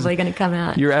ground? It's probably going to come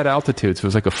out. You're at altitude, so it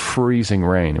was like a freezing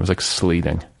rain. It was like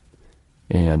sleeting.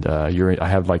 And I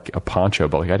have a poncho,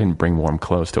 but I didn't bring warm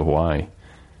clothes to Hawaii.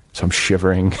 So I'm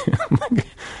shivering.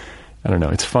 I don't know.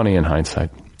 It's funny in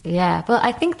hindsight. Yeah. Well,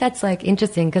 I think that's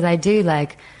interesting because I do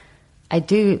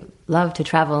love to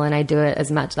travel and I do it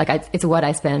as much. It's what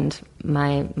I spend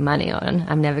my money on.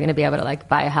 I'm never going to be able to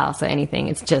buy a house or anything.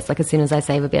 It's just as soon as I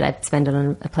save a bit, I spend it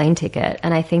on a plane ticket.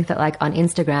 And I think that on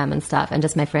Instagram and stuff and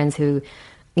just my friends who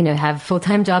have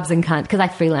full-time jobs and can't, because I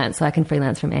freelance, so I can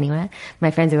freelance from anywhere.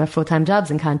 My friends who have full-time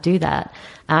jobs and can't do that.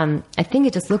 I think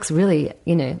it just looks really,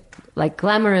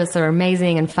 glamorous or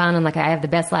amazing and fun and I have the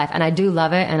best life. And I do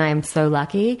love it and I am so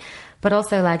lucky. But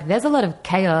also there's a lot of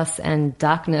chaos and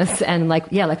darkness and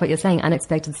like what you're saying,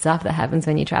 unexpected stuff that happens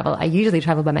when you travel. I usually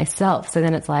travel by myself. So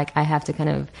then it's I have to kind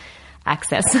of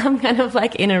access some kind of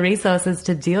inner resources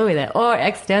to deal with it or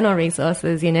external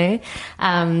resources,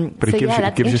 But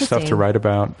it gives you stuff to write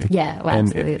about. Yeah, well, and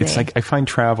absolutely. It's I find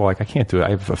travel, I can't do it. I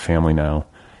have a family now.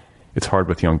 It's hard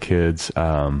with young kids.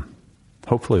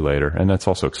 Hopefully later. And that's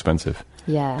also expensive.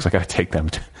 Yeah. Because I got to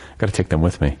take them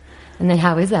with me. And then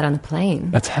how is that on the plane?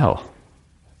 That's hell.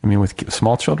 I mean, with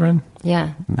small children?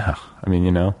 Yeah. No. I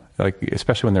mean, like,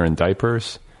 especially when they're in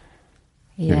diapers.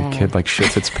 Yeah. Your kid like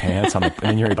shits its pants and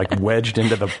then you're like wedged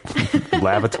into the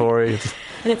lavatory.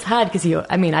 And it's hard because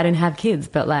I don't have kids,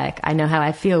 but like I know how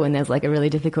I feel when there's like a really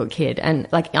difficult kid and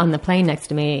like on the plane next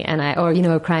to me or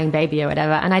a crying baby or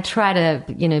whatever. And I try to,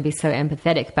 be so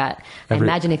empathetic, but I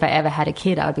imagine if I ever had a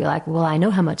kid, I would be like, well, I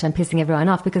know how much I'm pissing everyone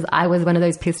off because I was one of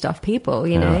those pissed off people,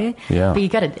 know? Yeah. But you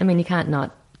can't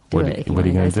not do it if you want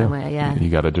to go somewhere. Yeah. You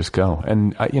got to just go.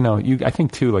 And, I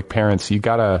think too, like parents, you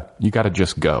gotta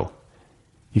just go.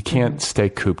 You can't stay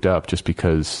cooped up just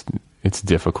because it's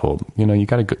difficult. You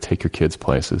got to go take your kids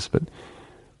places, but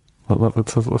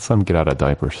let's let them get out of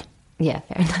diapers. Yeah,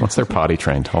 fair enough. Once they're potty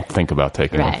trained, I'll think about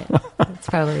taking them. Right. That's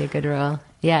probably a good rule.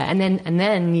 Yeah, and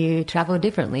then you travel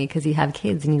differently because you have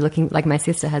kids and you're looking, like my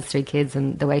sister has 3 kids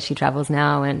and the way she travels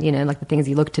now and, like the things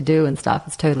you look to do and stuff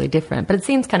is totally different. But it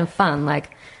seems kind of fun,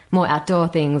 like more outdoor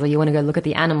things or you want to go look at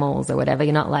the animals or whatever.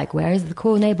 You're not like, where is the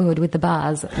cool neighborhood with the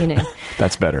bars,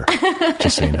 That's better,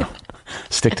 just so you know.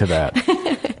 Stick to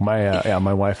that.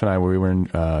 My wife and I, we were in,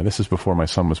 this is before my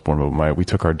son was born, but we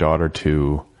took our daughter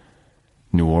to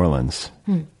New Orleans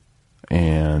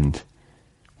and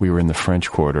we were in the French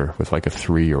Quarter with like a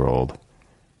 3-year-old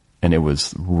and it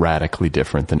was radically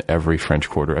different than every French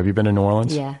Quarter. Have you been to New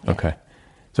Orleans? Yeah. Okay.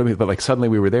 So, but like suddenly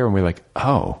we were there and we were like,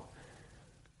 oh,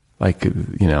 like,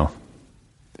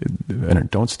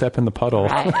 don't step in the puddle.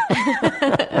 Right.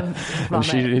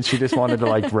 And she just wanted to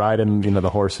like ride in, the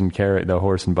horse and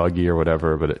buggy or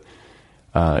whatever. But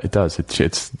it does.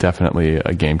 It's definitely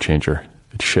a game changer.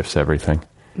 It shifts everything.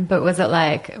 But was it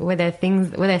like, were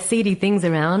there seedy things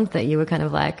around that you were kind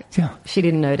of like, yeah, she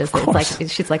didn't notice?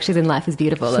 It's like she's in Life is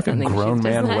Beautiful or something. A grown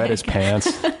man wet his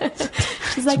pants.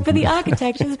 She's like, but the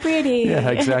architecture's pretty. Yeah,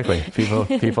 exactly.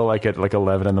 People like at like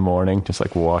 11 in the morning, just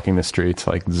like walking the streets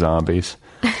like zombies.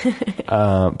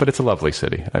 But it's a lovely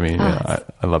city. I mean, I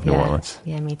love New Orleans.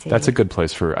 Yeah, me too. That's a good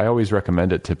place I always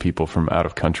recommend it to people from out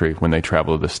of country when they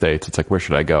travel to the States. It's like, where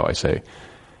should I go? I say,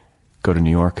 go to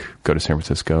New York, go to San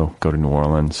Francisco, go to New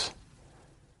Orleans,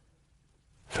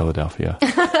 Philadelphia.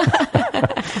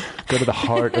 Go to the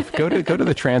heart of, go to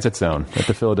the transit zone at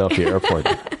the Philadelphia airport.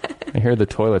 I hear the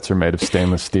toilets are made of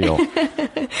stainless steel.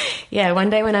 Yeah, one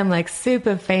day when I'm like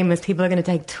super famous, people are going to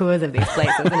take tours of these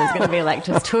places and it's going to be like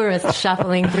just tourists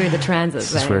shuffling through the transit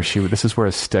zone. This is where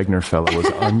a Stegner fellow was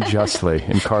unjustly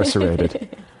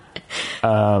incarcerated.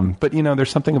 But there's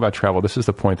something about travel. This is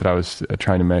the point that I was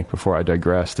trying to make before I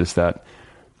digressed, is that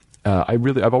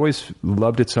I've always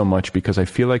loved it so much because I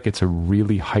feel like it's a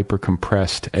really hyper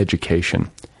compressed education.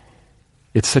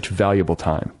 It's such valuable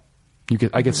time.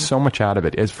 I get so much out of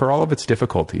it, as for all of its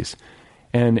difficulties.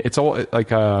 And it's all like,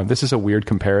 this is a weird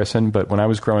comparison, but when I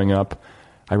was growing up,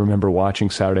 I remember watching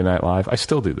Saturday Night Live. I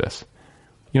still do this.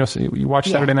 So you watch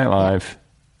Saturday Night Live.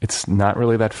 It's not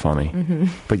really that funny,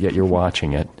 but yet you're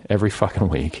watching it every fucking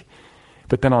week.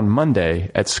 But then on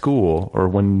Monday at school, or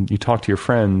when you talk to your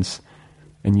friends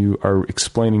and you are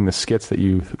explaining the skits that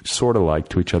you sort of like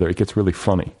to each other, it gets really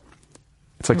funny.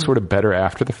 It's like sort of better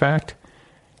after the fact.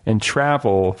 And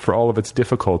travel, for all of its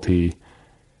difficulty,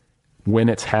 when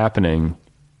it's happening,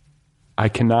 I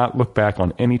cannot look back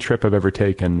on any trip I've ever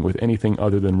taken with anything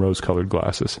other than rose-colored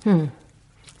glasses.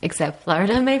 Except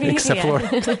Florida, maybe? Florida.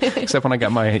 Except when I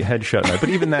got my head shut. But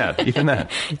even that.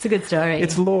 It's a good story.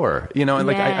 It's lore. And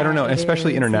like, I don't know,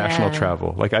 especially international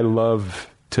travel. Like, I love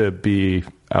to be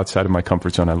outside of my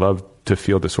comfort zone. I love to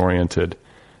feel disoriented.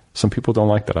 Some people don't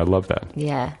like that. I love that.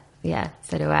 Yeah,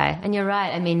 so do I. And you're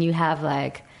right. I mean, you have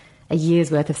like a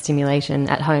year's worth of stimulation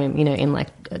at home, in like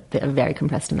a very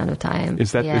compressed amount of time.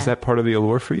 Is that part of the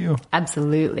allure for you?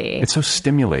 Absolutely. It's so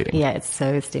stimulating. Yeah, it's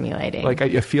so stimulating. Like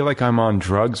I feel like I'm on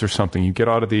drugs or something. You get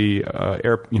out of the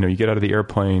you get out of the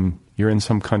airplane. You're in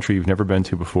some country you've never been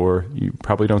to before. You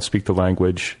probably don't speak the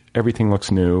language. Everything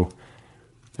looks new.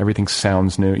 Everything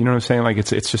sounds new. You know what I'm saying? Like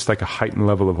it's just like a heightened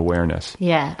level of awareness.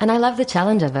 Yeah, and I love the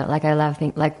challenge of it. Like I love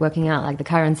working out like the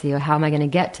currency, or how am I going to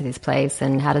get to this place,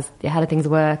 and how do things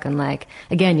work? And like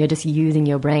again, you're just using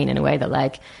your brain in a way that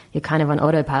like you're kind of on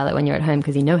autopilot when you're at home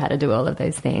because you know how to do all of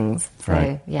those things. So,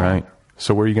 right. Yeah. Right.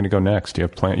 So where are you going to go next? Do you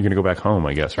have plan? You're going to go back home,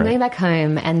 I guess, right? I'm going back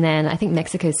home, and then I think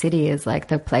Mexico City is like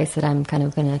the place that I'm kind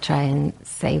of going to try and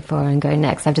save for and go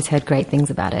next. I've just heard great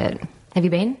things about it. Have you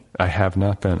been? I have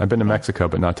not been. I've been to Mexico,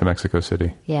 but not to Mexico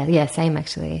City. Yeah, same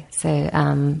actually. So,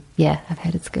 I've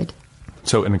heard it's good.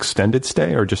 So an extended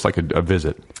stay or just like a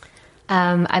visit?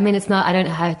 I mean, it's not, I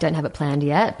don't have it planned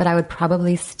yet, but I would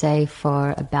probably stay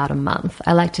for about a month.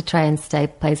 I like to try and stay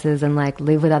places and like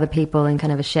live with other people in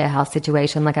kind of a share house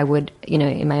situation like I would,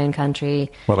 in my own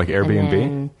country. What, like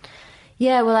Airbnb?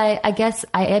 Yeah, well, I guess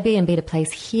I Airbnb'd a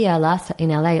place here in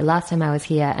LA last time I was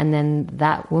here, and then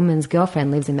that woman's girlfriend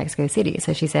lives in Mexico City.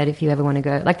 So she said, if you ever want to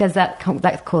go, like there's that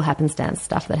cool happenstance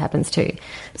stuff that happens too.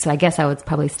 So I guess I would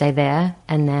probably stay there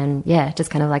and then, yeah, just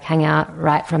kind of like hang out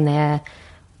right from there,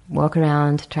 walk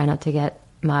around, try not to get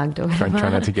mugged or whatever. Try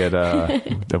not to get,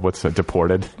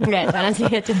 deported. Yeah, try not to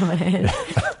get deported.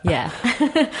 Yeah.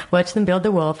 Watch them build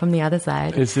the wall from the other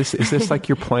side. Is this like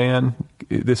your plan?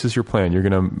 This is your plan. You're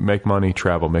going to make money,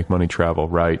 travel,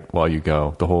 right, while you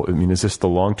go. Is this the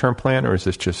long-term plan, or is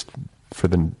this just for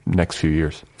the next few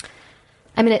years?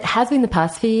 I mean, it has been the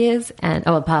past few years,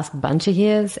 the past bunch of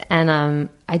years, and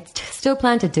I still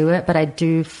plan to do it, but I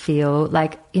do feel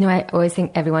like, I always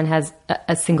think everyone has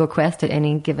a single quest at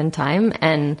any given time,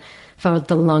 and for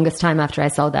the longest time after I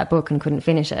sold that book and couldn't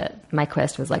finish it, my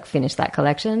quest was like finish that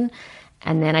collection.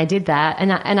 And then I did that,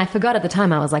 and I forgot at the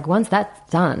time. I was like, once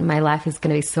that's done, my life is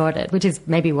going to be sorted, which is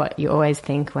maybe what you always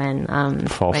think when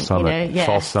false summit, yeah,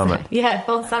 false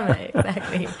summit,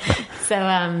 exactly.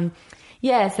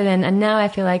 So then, and now I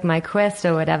feel like my quest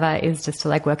or whatever is just to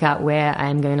like work out where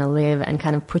I'm going to live and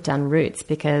kind of put down roots,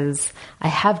 because I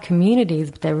have communities,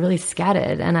 but they're really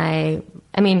scattered. And I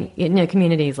mean,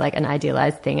 community is like an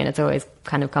idealized thing and it's always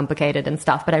kind of complicated and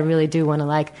stuff, but I really do want to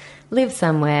like live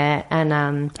somewhere and,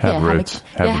 have roots,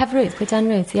 put down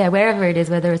roots. Yeah. Wherever it is,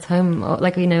 whether it's home or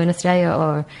like, in Australia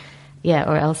or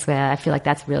elsewhere, I feel like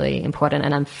that's really important.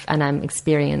 And I'm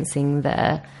experiencing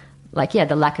the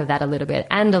lack of that a little bit,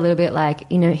 and a little bit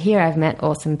like, here I've met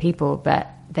awesome people, but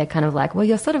they're kind of like, well,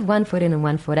 you're sort of 1 foot in and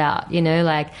 1 foot out,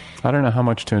 like. I don't know how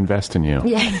much to invest in you.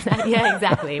 Yeah,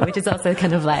 exactly. Which is also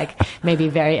kind of like maybe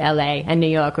very LA and New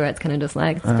York, where it's kind of just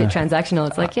like, it's a bit transactional.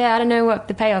 It's like, I don't know what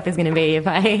the payoff is going to be if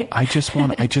I.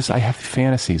 I have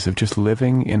fantasies of just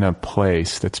living in a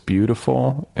place that's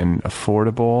beautiful and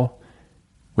affordable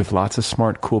with lots of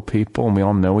smart, cool people, and we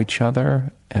all know each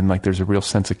other, and like there's a real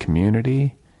sense of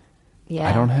community. Yeah.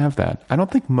 I don't have that. I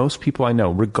don't think most people I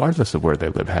know, regardless of where they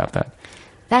live, have that.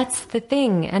 That's the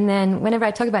thing. And then whenever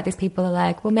I talk about this, people are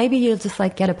like, well, maybe you'll just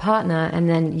like get a partner and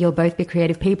then you'll both be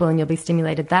creative people and you'll be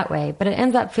stimulated that way. But it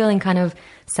ends up feeling kind of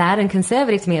sad and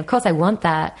conservative to me. Of course, I want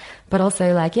that. But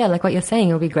also like, like what you're saying,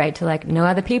 it would be great to like know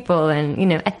other people. And,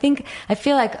 I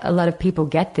feel like a lot of people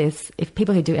get this. If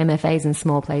people who do MFAs in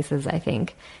small places, I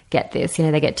think, get this.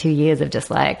 They get 2 years of just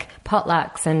like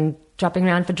potlucks and dropping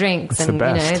around for drinks and,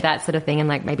 that sort of thing. And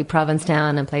like maybe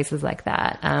Provincetown and places like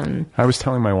that. I was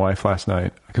telling my wife last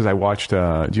night, because I watched,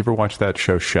 do you ever watch that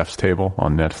show Chef's Table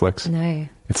on Netflix? No.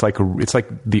 It's like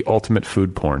the ultimate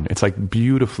food porn. It's like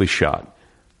beautifully shot.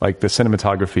 Like the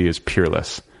cinematography is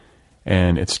peerless,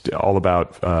 and it's all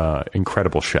about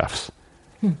incredible chefs.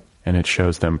 And it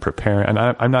shows them preparing. And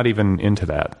I'm not even into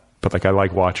that, but like I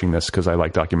like watching this because I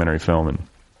like documentary film. And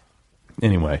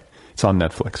anyway, it's on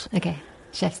Netflix. Okay.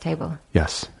 Chef's Table.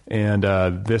 Yes. And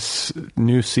this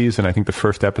new season, I think the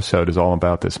first episode is all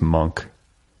about this monk.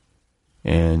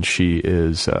 And she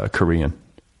is Korean.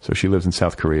 So she lives in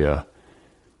South Korea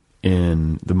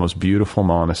in the most beautiful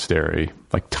monastery,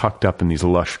 like tucked up in these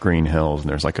lush green hills. And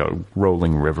there's like a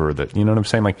rolling river that, you know what I'm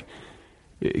saying? Like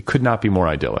it could not be more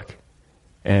idyllic.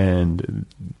 And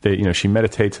they, she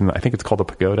meditates in, I think it's called a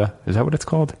pagoda. Is that what it's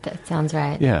called? That sounds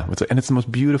right. Yeah. And it's the most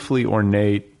beautifully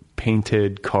ornate,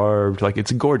 painted, carved, like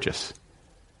it's gorgeous.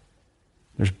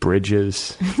 There's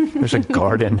bridges, there's a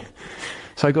garden.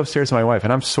 So I go upstairs to my wife,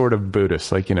 and I'm sort of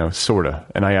Buddhist, like, sort of,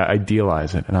 and I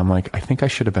idealize it. And I'm like, I think I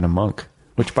should have been a monk,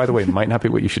 which, by the way, might not be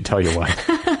what you should tell your wife.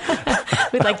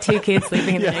 With like 2 kids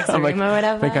sleeping in the next room or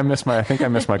whatever. I think I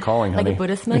miss my calling, honey. Like a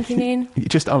Buddhist monk, you mean?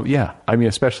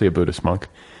 Especially a Buddhist monk.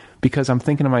 Because I'm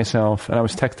thinking to myself, and I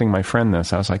was texting my friend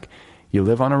this, I was like, you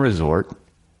live on a resort,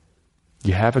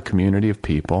 you have a community of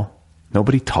people,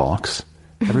 nobody talks,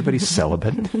 everybody's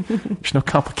celibate, there's no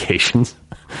complications,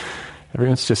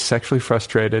 everyone's just sexually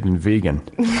frustrated and vegan.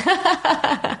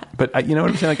 But you know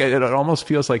what I'm saying? Like it almost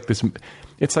feels like this.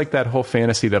 It's like that whole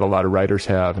fantasy that a lot of writers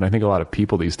have, and I think a lot of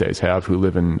people these days have, who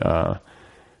live in, our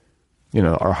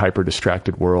hyper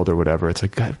distracted world or whatever. It's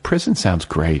like, God, prison sounds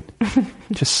great.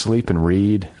 Just sleep and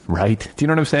read, write. Do you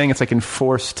know what I'm saying? It's like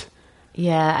enforced.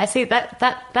 Yeah, I see that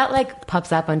like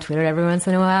pops up on Twitter every once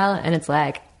in a while, and it's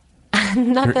like,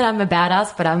 not that I'm a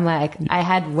badass, but I'm like, I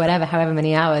had however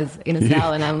many hours in a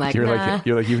cell, and I'm like, you're nah. like,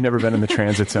 you've never been in the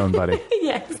transit zone, buddy.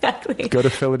 Yeah, exactly. Go to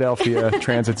Philadelphia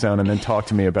transit zone and then talk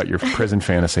to me about your prison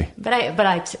fantasy. But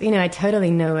I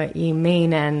totally know what you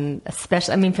mean, and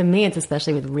especially, for me, it's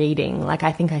especially with reading. Like,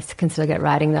 I think I can still get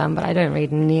writing done, but I don't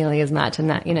read nearly as much, and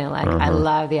that, I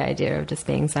love the idea of just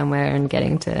being somewhere and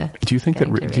getting to. Do you think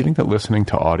that listening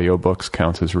to audiobooks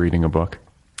counts as reading a book?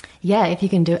 Yeah, if you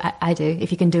can do, I do.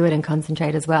 If you can do it and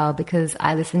concentrate as well, because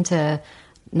I listen to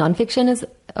nonfiction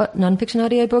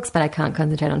audiobooks, but I can't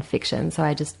concentrate on fiction, so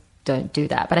I just don't do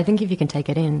that. But I think if you can take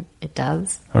it in, it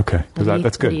does. Okay,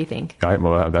 that's good. What do you think?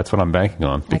 Well, that's what I'm banking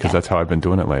on, because Okay. that's how I've been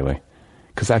doing it lately.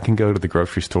 Because I can go to the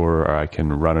grocery store, or I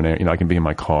can run I can be in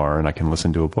my car and I can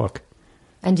listen to a book.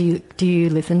 And do you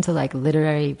listen to like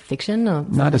literary fiction or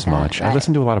Not as much. Right. I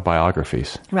listen to a lot of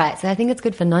biographies. Right. So I think it's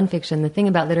good for nonfiction. The thing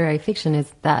about literary fiction is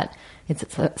that it's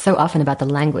so often about the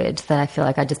language that I feel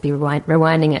like I'd just be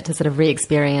rewinding it to sort of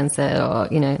re-experience it or,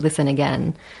 listen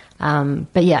again.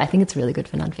 But yeah, I think it's really good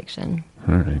for nonfiction.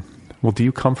 All right. Well, do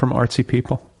you come from artsy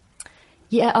people?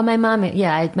 Yeah. Oh, my mum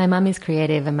is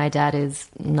creative and my dad is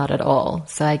not at all.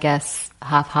 So I guess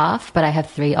half, but I have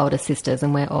 3 older sisters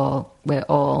and we're all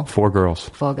 4 girls.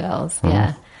 4 girls. Mm-hmm.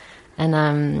 Yeah.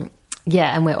 And,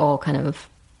 and we're all kind of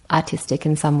artistic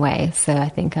in some way. So I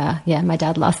think, my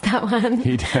dad lost that one.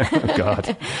 He did. Oh,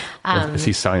 God. Is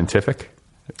he scientific?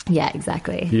 Yeah,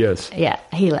 exactly. He is. Yeah,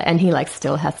 he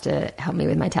still has to help me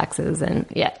with my taxes and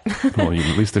yeah. Well,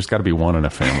 at least there's got to be one in a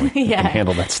family who can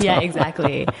handle that stuff. Yeah,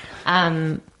 exactly.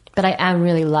 But I am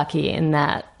really lucky in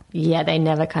that, they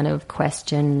never kind of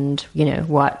questioned,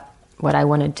 what I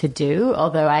wanted to do.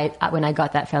 Although when I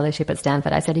got that fellowship at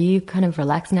Stanford, I said, "Are you kind of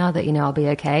relaxed now that I'll be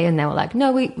okay?" And they were like,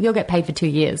 "No, you'll get paid for 2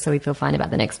 years, so we feel fine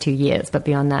about the next 2 years. But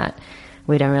beyond that,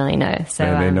 we don't really know." So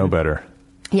they know better.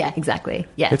 Yeah, exactly.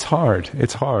 Yeah, it's hard.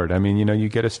 I mean, you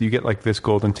get like this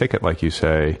golden ticket, like you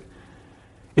say.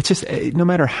 It's just no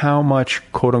matter how much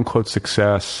quote unquote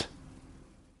success,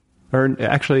 or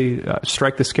actually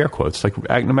strike the scare quotes, like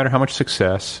no matter how much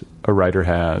success a writer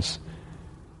has,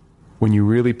 when you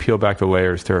really peel back the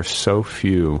layers, there are so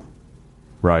few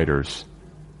writers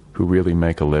who really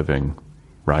make a living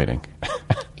writing.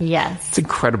 Yes, it's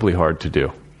incredibly hard to do.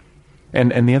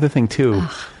 And the other thing too,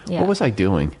 what was I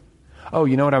doing? Oh,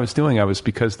 you know what I was doing? I was,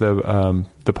 because the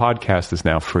podcast is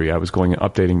now free, I was going and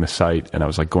updating the site, and I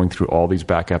was like going through all these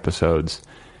back episodes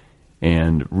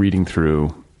and reading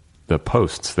through the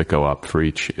posts that go up for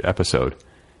each episode.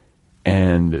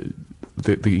 And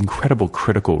the incredible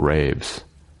critical raves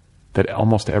that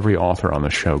almost every author on the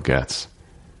show gets,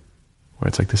 where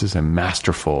it's like, this is a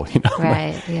masterful,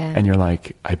 right, yeah. And you're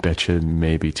like, I bet you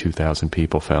maybe 2,000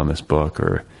 people found this book,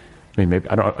 or I mean, maybe,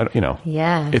 I don't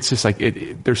Yeah. It's just like,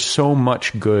 there's so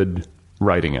much good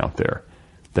writing out there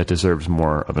that deserves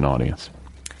more of an audience.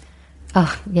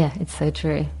 Oh, yeah, it's so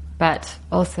true. But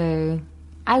also,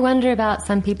 I wonder about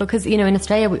some people, because, in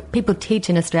Australia, people teach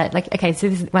in Australia. Like, okay, so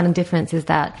this is one difference is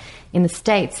that in the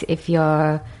States, if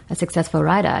you're a successful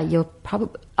writer, you'll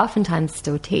probably oftentimes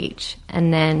still teach.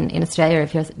 And then in Australia,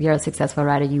 if you're a successful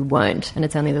writer, you won't. And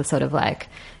it's only the sort of like,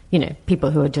 people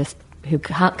who are just, who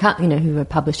can't, who are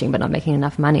publishing but not making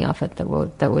enough money off it that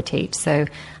will teach. So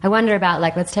I wonder about,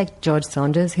 like, let's take George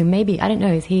Saunders, who maybe, I don't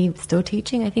know, is he still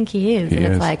teaching? I think he is.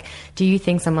 It's like, do you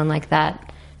think someone like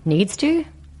that needs to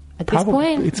at this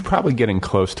point? It's probably getting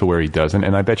close to where he doesn't.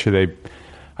 And I bet you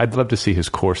I'd love to see his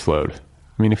course load.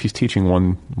 I mean, if he's teaching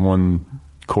one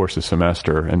course a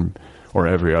semester or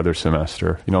every other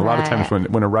semester, a lot of times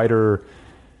when a writer,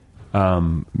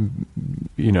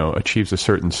 achieves a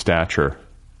certain stature,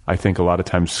 I think a lot of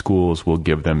times schools will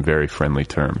give them very friendly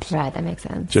terms. Right, that makes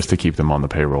sense. Just to keep them on the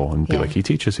payroll and be like, he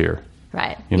teaches here.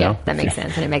 Right. Yeah, that makes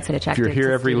sense, and it makes it attractive. If you're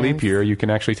here every students. leap year, you can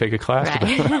actually take a class.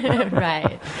 Right.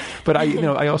 Right. But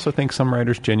I also think some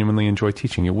writers genuinely enjoy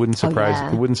teaching. It wouldn't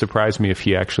surprise me if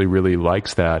he actually really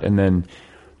likes that. And then,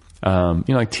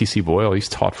 like T.C. Boyle, he's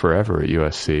taught forever at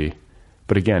USC.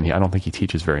 But again, I don't think he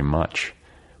teaches very much.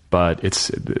 But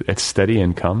it's steady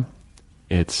income.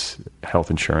 It's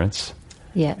health insurance.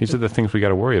 Yeah. These are the things we got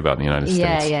to worry about in the United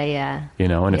States. Yeah.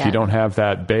 And if you don't have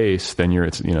that base, then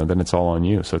then it's all on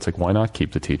you. So it's like, why not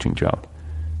keep the teaching job?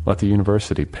 Let the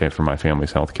university pay for my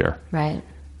family's health care. Right.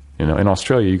 In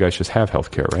Australia, you guys just have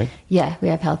health care, right? Yeah, we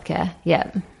have health care.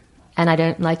 Yeah. And I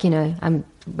don't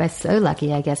we're so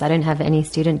lucky, I guess. I don't have any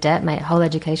student debt. My whole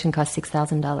education cost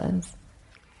 $6,000.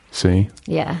 See?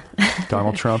 Yeah.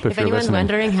 Donald Trump, if you're listening. If anyone's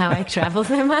wondering how I travel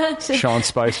so much. Sean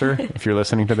Spicer, if you're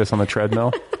listening to this on the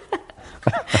treadmill.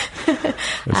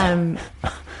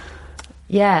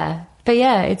 Yeah, but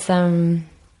it's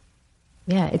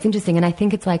interesting, and I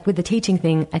think it's like with the teaching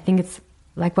thing, I think it's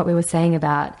like what we were saying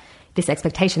about this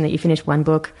expectation that you finish one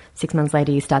book, 6 months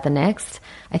later you start the next.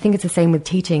 I think it's the same with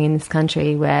teaching in this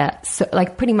country, where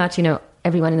pretty much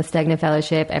everyone in the Stegner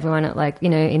Fellowship, everyone at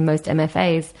in most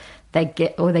MFAs, they're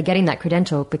getting that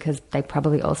credential because they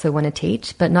probably also want to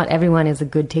teach, but not everyone is a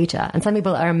good teacher. And some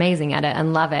people are amazing at it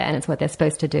and love it, and it's what they're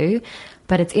supposed to do.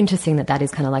 But it's interesting that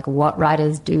is kind of like what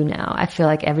writers do now. I feel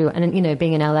like everyone, and, you know,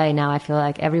 being in LA now, I feel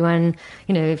like everyone,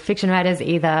 you know, fiction writers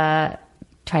either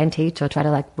try and teach or try to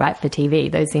like write for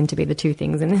TV. Those seem to be the two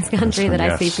things in this country that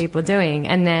I see people doing.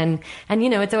 And you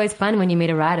know, it's always fun when you meet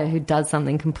a writer who does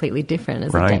something completely different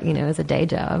as as a day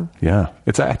job. Yeah.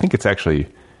 I think it's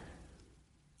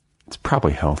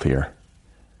probably healthier.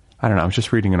 I don't know. I was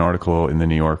just reading an article in the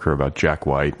New Yorker about Jack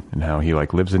White and how he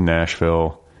like lives in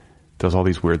Nashville, does all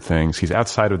these weird things. He's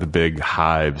outside of the big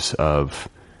hives of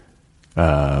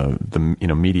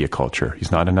the media culture.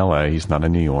 He's not in LA. He's not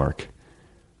in New York.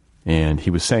 And he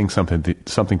was saying something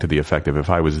to the effect of, if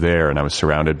I was there and I was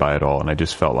surrounded by it all and I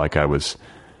just felt like I was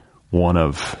one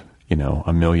of, you know,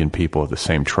 a million people at the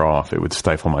same trough, it would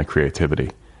stifle my creativity.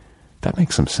 That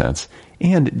makes some sense.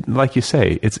 And like you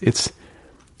say, it's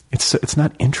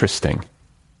not interesting.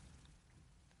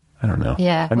 I don't know.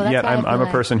 Yeah. And well, yet I'm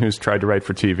a person who's tried to write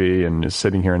for TV and is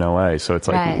sitting here in LA. So it's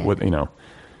like, what, you know.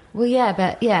 Well, yeah,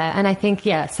 but yeah. And I think,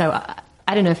 yeah. So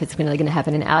I don't know if it's really going to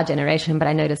happen in our generation, but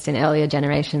I noticed in earlier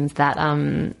generations that,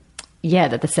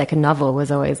 that the second novel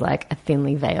was always like a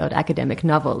thinly veiled academic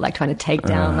novel, like trying to take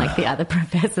down like the other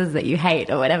professors that you hate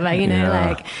or whatever, you know,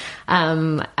 like,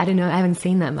 I don't know. I haven't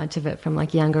seen that much of it from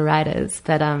like younger writers,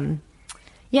 but,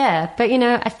 but you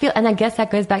know, I feel, and I guess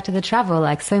that goes back to the travel,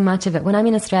 like so much of it. When I'm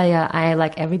in Australia, I,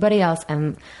 like everybody else,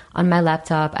 I'm on my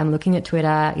laptop, I'm looking at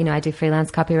Twitter, you know, I do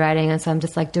freelance copywriting. And so I'm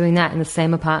just like doing that in the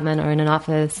same apartment or in an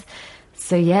office.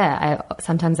 So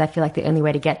sometimes I feel like the only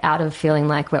way to get out of feeling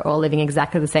like we're all living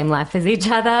exactly the same life as each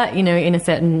other, you know, in a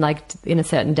certain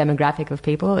demographic of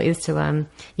people is to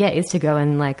go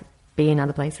and like be in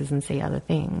other places and see other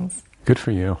things. Good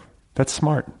for you. That's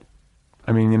smart.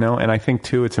 I mean, you know, and I think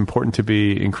too, it's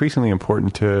increasingly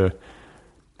important to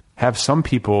have some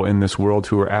people in this world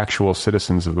who are actual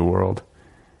citizens of the world.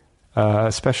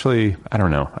 Especially, I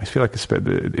don't know. I feel like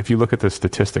if you look at the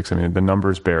statistics, I mean, the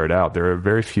numbers bear it out. There are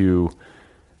very few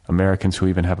Americans who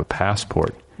even have a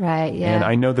passport. Right, yeah. And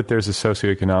I know that there's a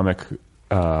socioeconomic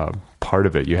part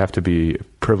of it. You have to be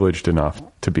privileged enough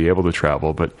to be able to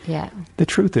travel. But the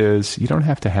truth is, you don't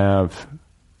have to have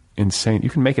insane... You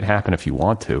can make it happen if you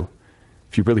want to,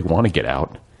 if you really want to get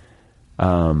out.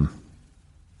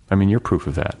 I mean, you're proof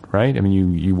of that, right? I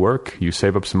mean, you work, you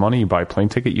save up some money, you buy a plane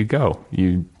ticket, you go.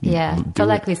 But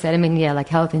like we said, I mean, like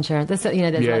health insurance. There's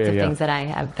lots of things that I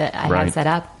have set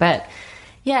up. But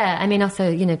yeah, I mean, also,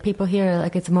 you know, people here,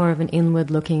 like it's more of an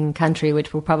inward-looking country,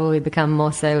 which will probably become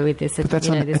more so with this.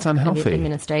 It's unhealthy.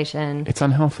 Administration. It's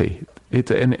unhealthy.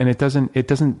 And it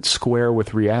doesn't square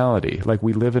with reality. Like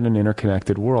we live in an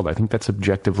interconnected world. I think that's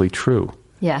objectively true.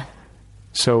 Yeah.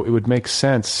 So it would make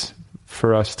sense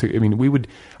for us to,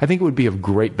 I think it would be of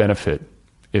great benefit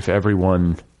if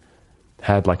everyone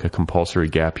had like a compulsory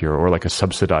gap year or like a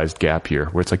subsidized gap year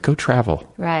where it's like, go travel.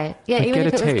 Right. Yeah, like, even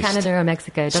if it was Canada or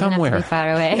Mexico, it doesn't have to be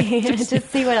far away. just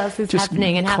see what else is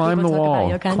happening and how people talk about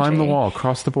your country. Climb the wall,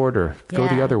 cross the border, go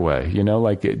the other way, you know,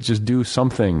 like just do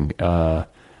something. I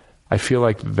feel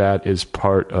like that is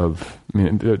part of,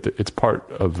 it's part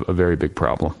of a very big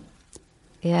problem.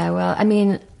 Yeah, well, I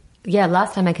mean... Yeah,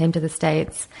 last time I came to the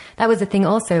States, that was the thing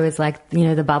also is like, you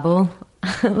know, the bubble.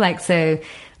 Like, so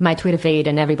my Twitter feed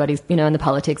and everybody's, you know, and the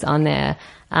politics on there,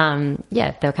 they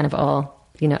were kind of all,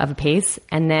 you know, of a piece.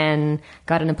 And then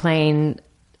got on a plane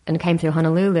and came through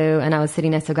Honolulu, and I was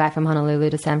sitting next to a guy from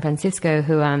Honolulu to San Francisco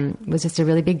who was just a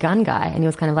really big gun guy, and he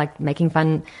was kind of like making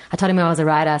fun. I told him I was a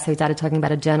writer, so he started talking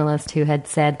about a journalist who had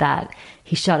said that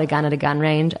he shot a gun at a gun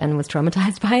range and was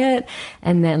traumatized by it,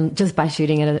 and then just by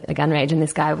shooting at a gun range. And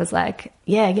this guy was like,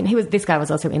 this guy was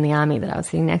also in the army that I was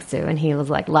sitting next to, and he was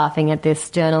like laughing at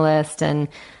this journalist and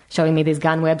showing me these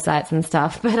gun websites and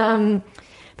stuff.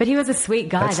 But he was a sweet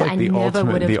guy. That's that like I never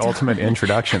would have the ultimate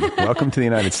introduction. Welcome to the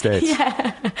United States.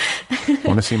 Yeah.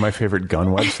 Want to see my favorite gun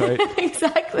website?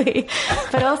 Exactly.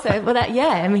 But also,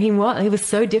 he was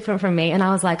so different from me. And I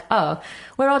was like, oh,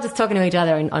 we're all just talking to each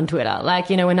other on Twitter.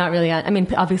 Like, you know, we're not really,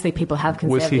 obviously people have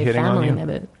conservative family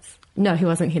members. No, he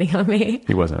wasn't hitting on me.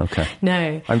 He wasn't, okay.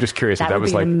 No. I'm just curious if that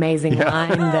was like... That would be an amazing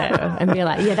line, though. And be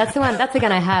like, that's the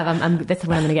gun I have. That's the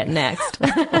one I'm going to get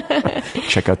next.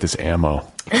 Check out this ammo.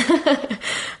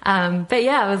 But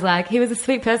yeah, I was like, he was a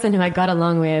sweet person who I got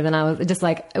along with, and I was just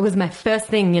like, it was my first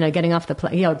thing, you know, getting off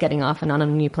and on a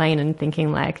new plane and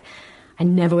thinking like, I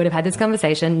never would have had this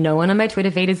conversation. No one on my Twitter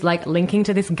feed is like linking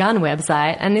to this gun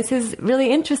website, and this is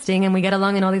really interesting, and we get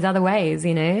along in all these other ways,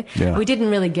 you know? Yeah. We didn't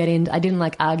really I didn't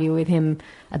like argue with him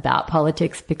about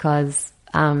politics because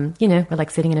we're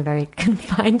like sitting in a very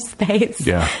confined space.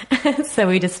 Yeah. So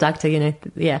we just stuck to,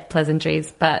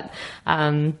 pleasantries. But,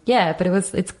 but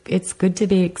it's good to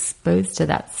be exposed to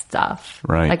that stuff.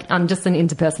 Right. Like on just an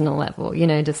interpersonal level,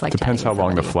 just like depends how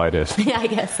long the flight is. Yeah, I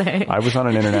guess so. I was on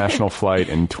an international flight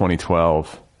in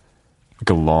 2012, like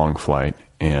a long flight,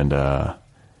 and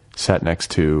sat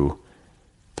next to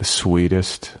the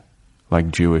sweetest, like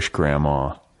Jewish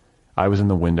grandma. I was in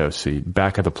the window seat,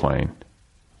 back of the plane,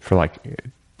 for like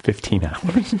 15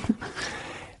 hours.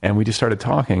 And we just started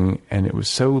talking, and it was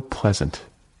so pleasant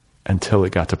until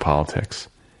it got to politics.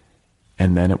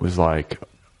 And then it was like,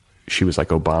 she was like,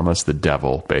 Obama's the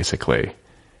devil, basically.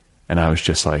 And I was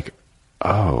just like,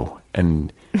 oh.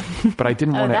 But I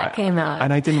didn't want to. That came out.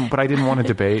 And I didn't want to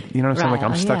debate. You know what I'm saying? Like,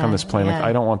 I'm stuck on this plane. Like,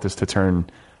 I don't want this to turn.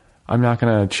 I'm not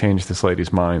going to change this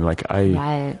lady's mind. Like,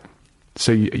 Right.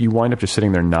 So you wind up just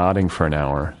sitting there nodding for an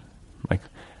hour. Like,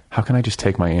 how can I just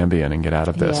take my Ambien and get out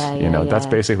of this? That's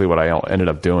basically what I ended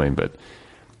up doing. But,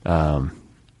 I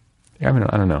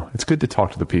don't know. It's good to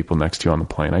talk to the people next to you on the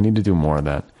plane. I need to do more of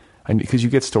that. Because you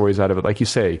get stories out of it. Like you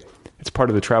say, it's part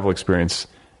of the travel experience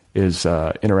is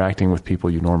interacting with people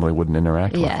you normally wouldn't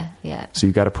interact with. Yeah. So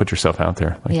you got to put yourself out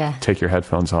there. Like, take your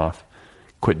headphones off.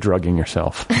 Quit drugging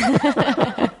yourself.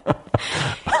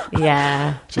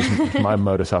 Yeah. Just my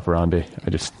modus operandi. I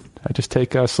just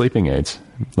take sleeping aids,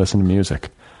 listen to music.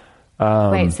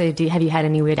 Wait, so have you had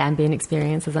any weird ambient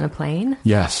experiences on a plane?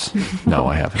 Yes. No,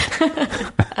 I haven't.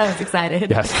 I was excited.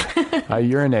 Yes. I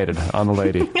urinated on the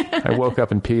lady. I woke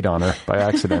up and peed on her by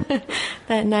accident.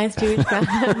 That nice Jewish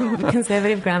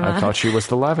conservative grandma. I thought she was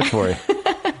the lavatory.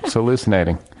 It's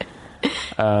hallucinating.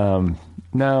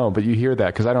 No, but you hear that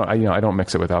because I don't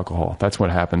mix it with alcohol. That's what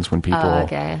happens when people. Oh,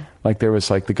 okay. Like there was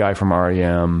like the guy from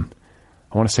REM.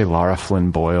 I want to say Lara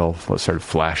Flynn Boyle started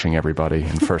flashing everybody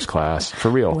in first class. For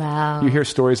real. Wow. You hear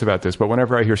stories about this, but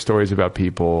whenever I hear stories about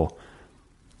people,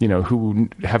 who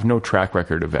have no track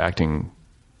record of acting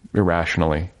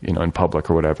irrationally, in public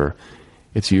or whatever,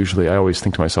 it's usually, I always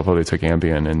think to myself, they took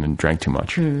Ambien and then drank too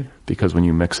much. Because when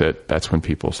you mix it, that's when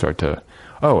people start to,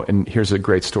 and here's a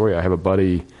great story. I have a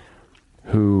buddy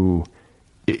who,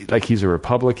 like, he's a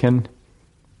Republican.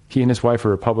 He and his wife are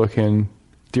Republican,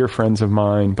 dear friends of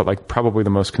mine, but like probably the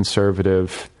most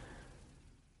conservative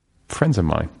friends of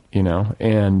mine,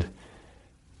 and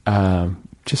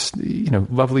just,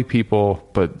 lovely people,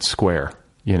 but square,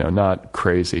 not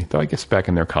crazy. Though I guess back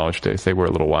in their college days, they were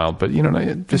a little wild, but,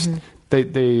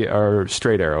 they are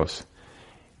straight arrows.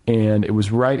 And it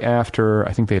was right after,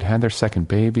 I think they'd had their second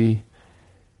baby.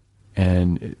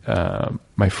 And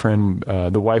my friend,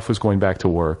 the wife was going back to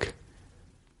work.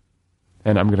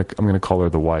 And I'm gonna call her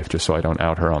the wife just so I don't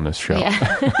out her on this show.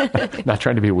 Yeah. Not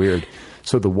trying to be weird.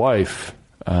 So the wife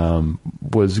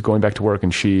was going back to work,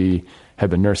 and she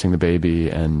had been nursing the baby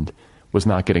and was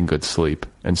not getting good sleep.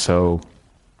 And so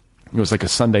it was like a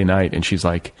Sunday night, and she's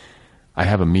like, "I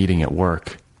have a meeting at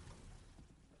work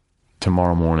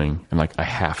tomorrow morning, and like I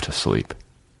have to sleep.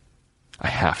 I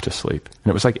have to sleep."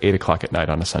 And it was like 8:00 at night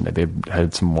on a Sunday. They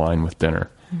had some wine with dinner,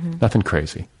 nothing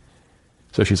crazy.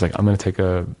 So she's like, "I'm going to take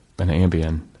an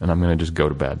Ambien, and I'm going to just go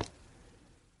to bed."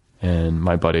 And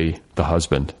my buddy, the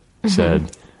husband,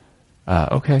 said,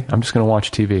 "Okay, I'm just going to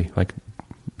watch TV. Like,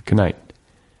 good night."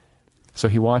 So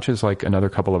he watches like another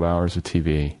couple of hours of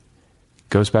TV,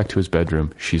 goes back to his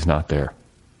bedroom. She's not there.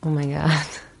 Oh my God.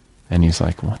 And he's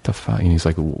like, "What the fuck?" And he's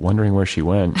like wondering where she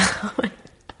went.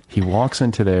 He walks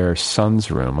into their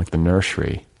son's room, like the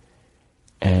nursery,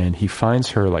 and he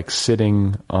finds her like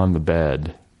sitting on the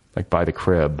bed, like by the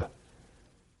crib,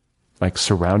 like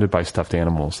surrounded by stuffed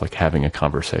animals, like having a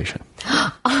conversation.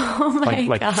 Oh my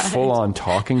God. Like full on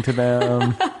talking to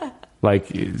them, like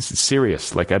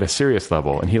serious, like at a serious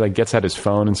level. And he like gets out his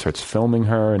phone and starts filming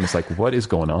her, and it's like, what is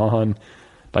going on?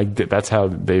 Like that's how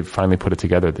they finally put it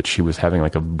together, that she was having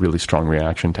like a really strong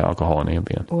reaction to alcohol and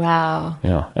Ambien. Wow.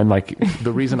 Yeah. And like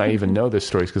the reason I even know this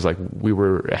story is because like we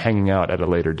were hanging out at a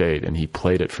later date and he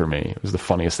played it for me. It was the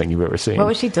funniest thing you've ever seen. What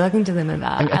was she talking to them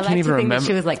about? I can't even remember. That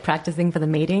she was like practicing for the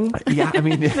meeting. Yeah. I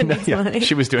mean,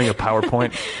 she was doing a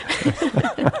PowerPoint.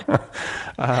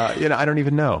 I don't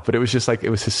even know, but it was just like, it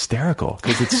was hysterical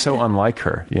because it's so unlike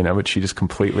her, but she just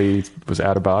completely was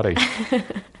out of body.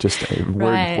 Just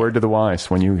word to the wise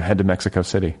when you head to Mexico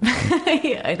City.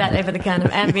 That over the kind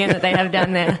of Ambien that they have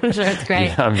down there. I'm sure it's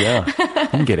great. Yeah. You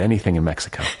can get anything in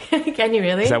Mexico. Can you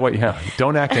really? Is that what? Yeah.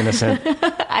 Don't act innocent.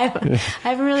 I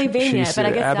haven't really been yet, but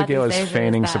I guess Abigail is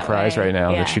feigning surprise right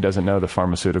now that she doesn't know the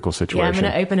pharmaceutical situation. Yeah, I'm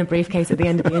going to open a briefcase at the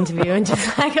end of the interview and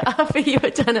just like offer you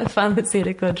a ton of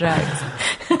pharmaceutical drugs.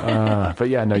 But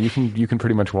yeah, no, you can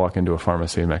pretty much walk into a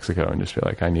pharmacy in Mexico and just be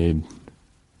like, I need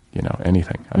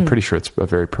anything. I'm pretty sure it's a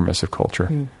very permissive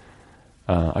culture.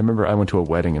 I remember I went to a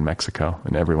wedding in Mexico,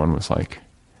 and everyone was like,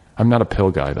 I'm not a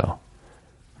pill guy, though.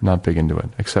 I'm not big into it,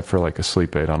 except for like a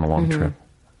sleep aid on a long trip.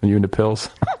 Are you into pills?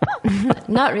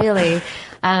 Not really.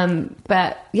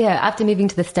 But yeah, after moving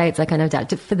to the States, I kind of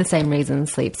adapted for the same reason,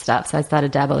 sleep stuff. So I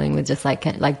started dabbling with just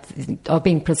or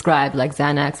being prescribed like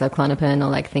Xanax or Klonopin or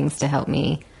like things to help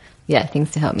me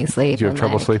sleep. Do you have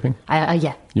trouble sleeping?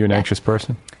 Yeah. You an anxious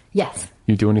person? Yes.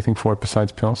 You do anything for it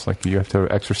besides pills? Like you have to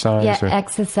exercise? Yeah,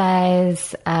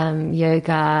 exercise,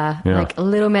 yoga, like a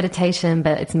little meditation,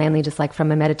 but it's mainly just like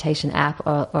from a meditation app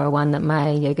or one that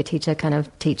my yoga teacher kind of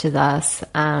teaches us.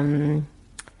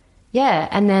 Yeah,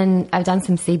 and then I've done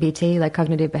some CBT, like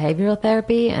cognitive behavioral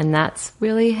therapy, and that's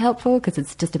really helpful because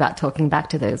it's just about talking back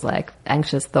to those like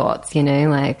anxious thoughts,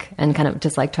 and kind of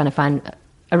just like trying to find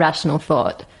a rational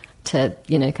thought to,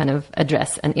 kind of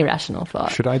address an irrational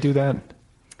thought. Should I do that?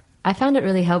 I found it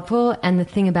really helpful, and the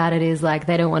thing about it is like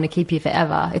they don't want to keep you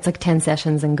forever. It's like 10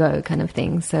 sessions and go kind of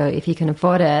thing. So if you can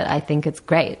afford it, I think it's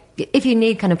great. If you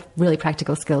need kind of really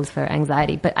practical skills for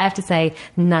anxiety. But I have to say,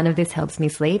 none of this helps me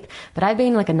sleep. But I've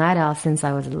been like a night owl since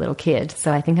I was a little kid.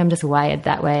 So I think I'm just wired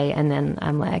that way. And then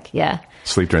I'm like, yeah.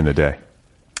 Sleep during the day.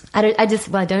 I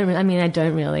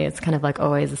don't really. It's kind of like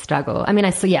always a struggle. I mean,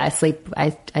 I sleep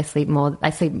more.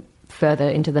 I sleep further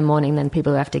into the morning than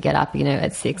people who have to get up,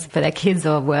 at 6 for their kids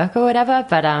or work or whatever.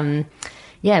 But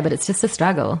but it's just a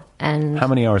struggle. And how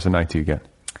many hours a night do you get?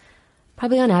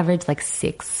 Probably on average like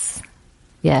 6.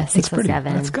 Yeah, 6 or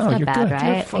 7. Let's go. It's not You're bad, good.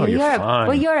 right? You're fine.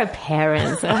 Well, you're a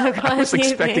parent. So I was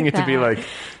expecting it to be like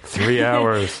 3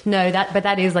 hours. No,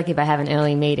 that is like if I have an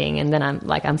early meeting, and then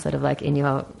I'm sort of like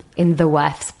in the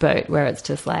wife's boat where it's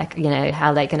just like,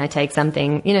 how late can I take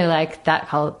something? Like that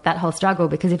whole struggle,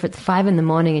 because if it's 5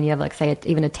 a.m. and you have like say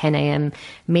even a 10 a.m.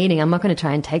 meeting, I'm not going to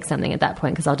try and take something at that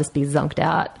point because I'll just be zonked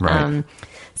out. Right.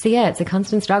 So yeah, it's a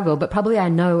constant struggle, but probably I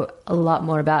know a lot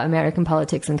more about American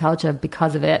politics and culture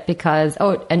because of it,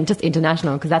 and just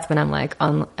international, because that's when I'm like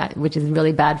on, which is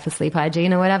really bad for sleep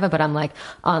hygiene or whatever, but I'm like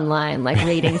online, like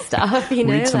reading stuff,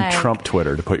 Read some Trump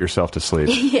Twitter to put yourself to sleep.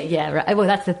 Yeah, right. Well,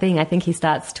 that's the thing. I think he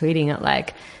starts tweeting at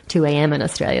like 2 a.m. in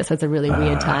Australia, so it's a really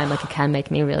weird time. Like it can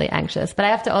make me really anxious. But I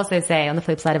have to also say, on the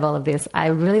flip side of all of this, I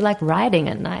really like writing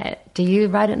at night. Do you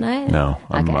write at night? No,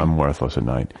 I'm worthless at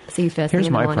night. So you first Here's thing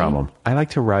in the my morning? problem. I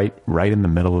like to write right in the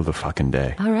middle of the fucking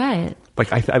day. All right.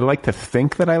 Like I like to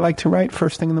think that I like to write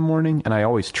first thing in the morning, and I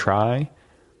always try.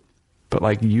 But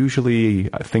like usually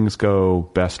things go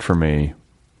best for me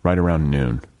right around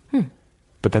noon.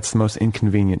 But that's the most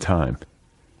inconvenient time.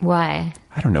 Why?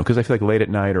 I don't know, because I feel like late at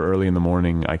night or early in the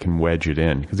morning I can wedge it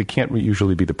in, because it can't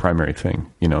usually be the primary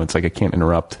thing. It's like I can't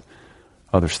interrupt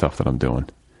other stuff that I'm doing.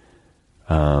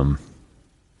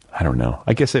 I don't know.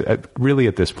 I guess really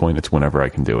at this point it's whenever I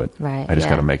can do it. Right. I just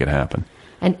got to make it happen.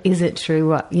 And is it true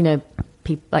what,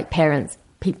 parents,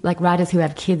 like writers who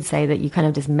have kids say that you kind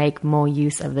of just make more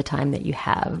use of the time that you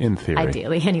have? In theory.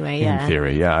 Ideally, anyway, yeah. In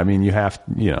theory, yeah. I mean, you have,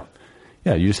 you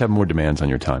just have more demands on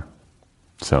your time.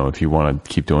 So if you want to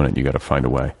keep doing it, you got to find a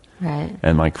way. Right.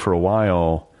 And like for a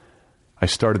while, I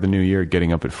started the new year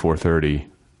getting up at 4:30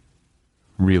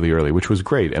 really early, which was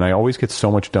great. And I always get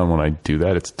so much done when I do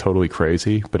that. It's totally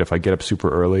crazy. But if I get up super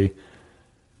early,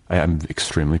 I'm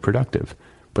extremely productive.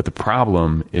 But the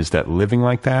problem is that living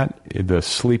like that, the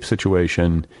sleep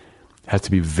situation has to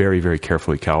be very, very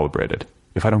carefully calibrated.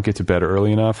 If I don't get to bed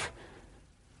early enough,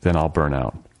 then I'll burn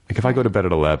out. Like if I go to bed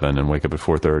at 11 and wake up at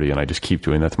 4:30 and I just keep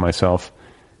doing that to myself,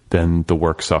 then the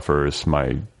work suffers,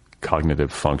 my cognitive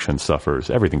function suffers,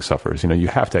 everything suffers. You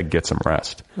have to get some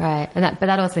rest. Right. But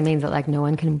that also means that like no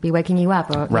one can be waking you up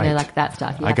or right. Like that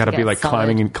stuff. I got to be like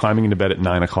solid. climbing into bed at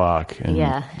 9 o'clock and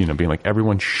being like,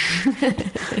 everyone shh.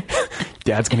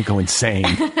 Dad's going to go insane.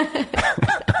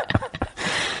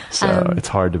 So it's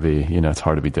hard to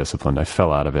be disciplined. I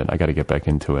fell out of it. I got to get back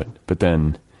into it. But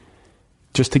then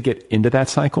just to get into that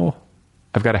cycle,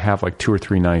 I've got to have like 2 or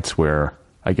 3 nights where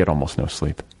I get almost no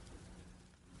sleep.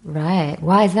 Right.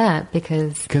 Why is that?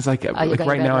 Because like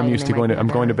right now I'm used to going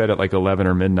to bed at like 11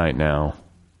 or midnight now.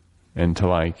 And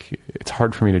it's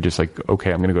hard for me to just like,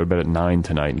 okay, I'm going to go to bed at 9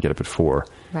 tonight and get up at 4.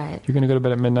 Right. You're going to go to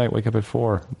bed at midnight, wake up at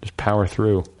 4, just power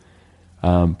through.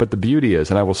 But the beauty is,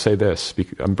 and I will say this,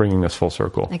 I'm bringing this full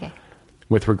circle. Okay.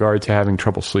 With regard to having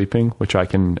trouble sleeping, which I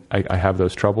have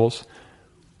those troubles,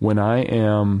 when I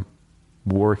am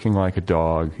working like a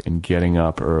dog and getting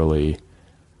up early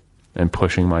and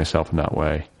pushing myself in that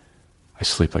way, I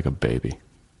sleep like a baby.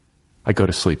 I go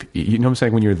to sleep. You know what I'm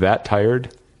saying? When you're that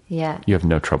tired, yeah, you have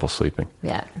no trouble sleeping.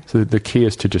 Yeah. So the key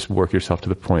is to just work yourself to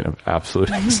the point of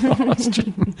absolute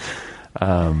exhaustion.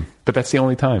 But that's the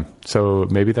only time. So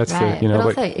maybe that's right. the, you know.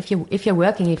 But also, if you're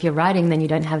working, if you're writing, then you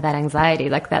don't have that anxiety.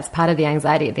 Like that's part of the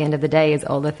anxiety at the end of the day is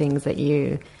all the things that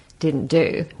you didn't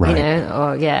do, right. you know,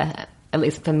 or yeah, at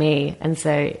least for me. And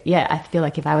so, yeah, I feel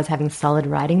like if I was having solid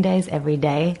writing days every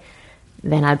day,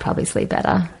 then I'd probably sleep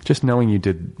better. Just knowing you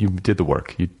did the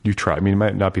work. You try. I mean, it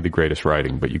might not be the greatest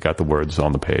writing, but you got the words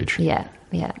on the page. Yeah,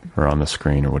 yeah. Or on the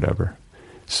screen or whatever.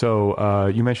 So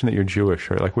you mentioned that you're Jewish,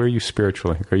 right? Like, where are you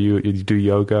spiritually? You do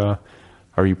yoga?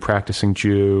 Are you practicing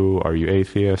Jew? Are you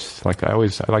atheist? Like, I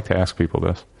like to ask people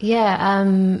this.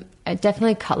 Yeah, I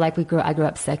definitely I grew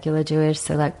up secular Jewish,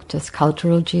 so like just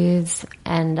cultural Jews.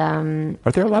 And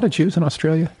are there a lot of Jews in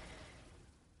Australia?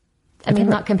 I mean,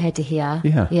 not compared to here.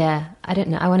 Yeah. Yeah. I don't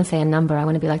know. I want to say a number. I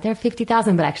want to be like, there are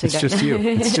 50,000, but actually it's just you.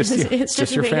 It's just you. It's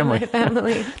just your me family. And my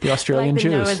family. The Australian like the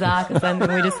Jews. Noah's Ark or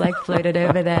something. We just like floated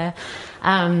over there.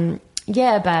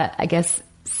 Yeah, but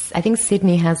I think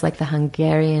Sydney has like the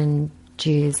Hungarian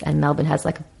Jews and Melbourne has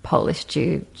like the Polish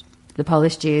Jews.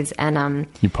 And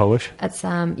you Polish? It's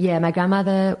yeah.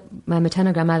 My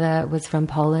maternal grandmother was from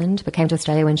Poland, but came to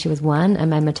Australia when she was 1,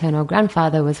 and my maternal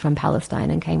grandfather was from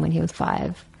Palestine and came when he was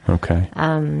 5. Okay.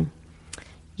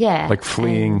 Yeah. Like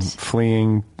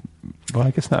fleeing. Well,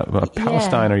 I guess not.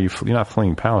 Palestine. Yeah. You're not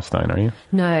fleeing Palestine, are you?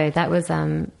 No, that was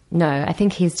no. I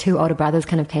think his 2 older brothers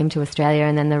kind of came to Australia,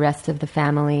 and then the rest of the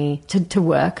family to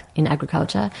work in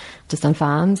agriculture, just on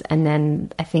farms. And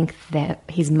then I think that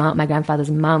my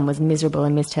grandfather's mum, was miserable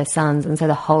and missed her sons, and so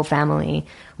the whole family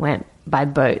went by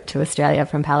boat to Australia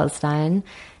from Palestine,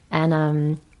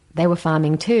 and they were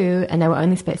farming too, and they were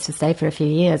only supposed to stay for a few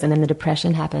years, and then the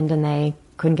Depression happened, and they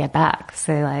couldn't get back.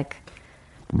 So like.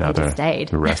 Now they just stayed.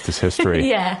 The rest is history.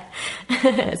 Yeah.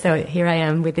 So here I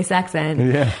am with this accent.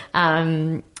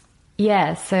 Yeah.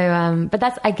 Yeah. So, but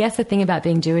that's, I guess, the thing about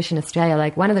being Jewish in Australia.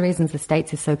 Like, one of the reasons the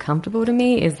States is so comfortable to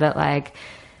me is that, like,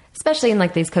 especially in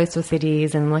like these coastal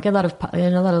cities and like in a lot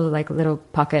of like little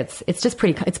pockets, it's just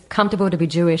it's comfortable to be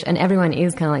Jewish, and everyone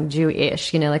is kind of like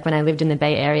Jewish. You know, like when I lived in the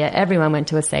Bay Area, everyone went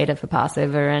to a Seder for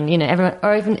Passover, and you know, everyone,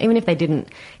 or even if they didn't,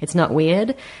 it's not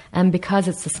weird. And because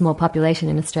it's a small population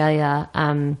in Australia,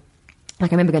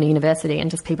 like I remember going to university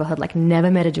and just people had like never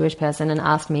met a Jewish person and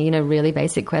asked me, you know, really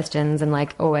basic questions, and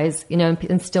like always, you know,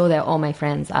 and still there, all my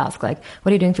friends ask like, what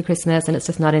are you doing for Christmas? And it's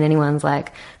just not in anyone's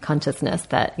like consciousness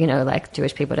that, you know, like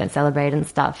Jewish people don't celebrate and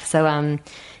stuff. So,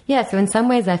 yeah, so in some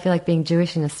ways I feel like being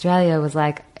Jewish in Australia was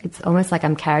like, it's almost like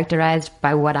I'm characterized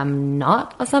by what I'm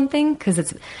not or something, because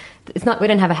it's not, we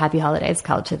don't have a happy holidays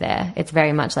culture there. It's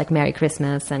very much like Merry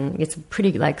Christmas, and it's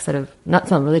pretty like sort of,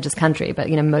 it's not a religious country, but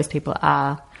you know, most people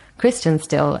are Christian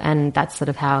still, and that's sort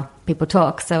of how people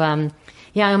talk. So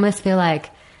yeah, I almost feel like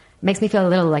it makes me feel a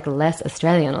little like less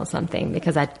Australian or something,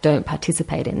 because I don't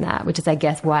participate in that, which is I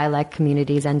guess why like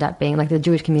communities end up being like the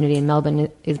Jewish community in Melbourne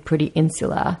is pretty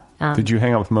insular. Did you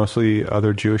hang out with mostly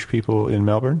other Jewish people in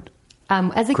Melbourne?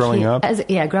 As a growing kid, up?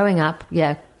 Growing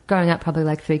up, probably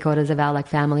like 3/4 of our like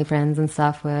family friends and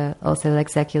stuff were also like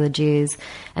secular Jews,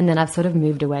 and then I've sort of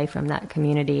moved away from that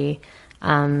community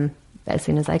as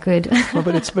soon as I could. Well,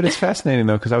 but it's fascinating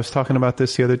though, because I was talking about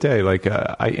this the other day. Like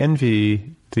I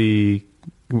envy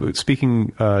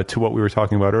speaking to what we were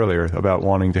talking about earlier about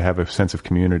wanting to have a sense of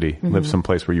community, live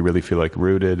someplace where you really feel like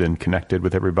rooted and connected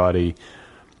with everybody.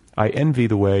 I envy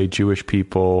the way Jewish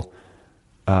people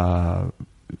hang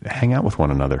out with one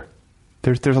another.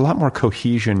 There's a lot more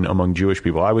cohesion among Jewish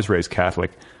people. I was raised Catholic.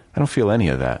 I don't feel any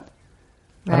of that.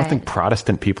 Right. I don't think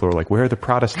Protestant people are like, where are the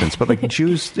Protestants? But like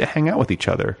Jews hang out with each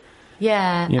other.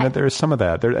 Yeah. You know, there's some of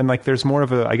that. And like there's more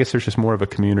of I guess there's just more of a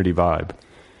community vibe.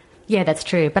 Yeah, that's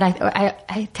true. But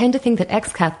I tend to think that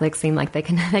ex-Catholics seem like they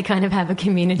kind of have a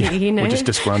community, yeah, you know? We're just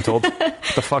disgruntled. What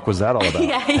the fuck was that all about?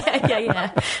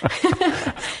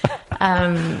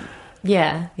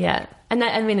 Yeah. Yeah. And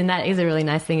that is a really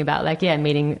nice thing about like, yeah,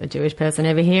 meeting a Jewish person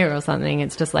over here or something.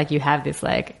 It's just like you have this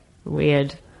like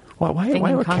weird Why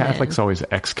are Catholics always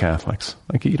ex-Catholics?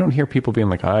 Like, you don't hear people being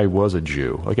like, I was a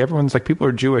Jew. Like, everyone's like, people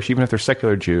are Jewish, even if they're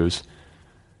secular Jews.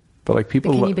 But like,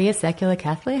 people... But can you be a secular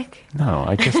Catholic? No,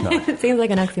 I guess not. It seems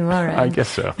like an oxymoron. I guess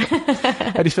so.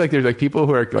 I just feel like there's like people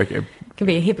who are like... Can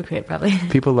be a hypocrite, probably.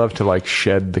 People love to like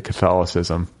shed the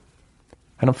Catholicism.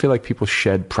 I don't feel like people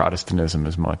shed Protestantism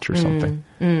as much or something.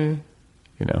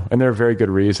 You know, and there are very good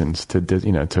reasons to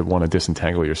want to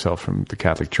disentangle yourself from the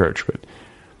Catholic Church, but...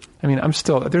 I mean,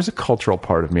 there's a cultural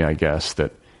part of me, I guess,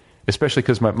 that, especially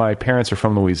because my parents are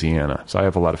from Louisiana, so I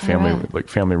have a lot of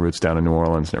family roots down in New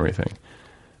Orleans and everything.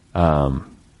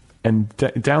 And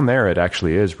down there, it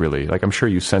actually is really, like, I'm sure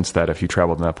you sense that if you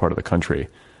traveled in that part of the country.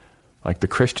 Like, the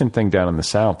Christian thing down in the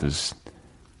South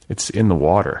it's in the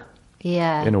water.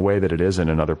 in a way that it isn't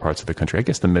in other parts of the country. I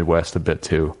guess the Midwest a bit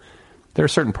too. There are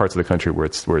certain parts of the country where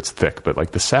it's thick, but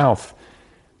like the South,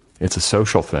 it's a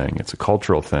social thing. It's a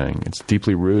cultural thing. It's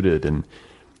deeply rooted. And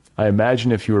I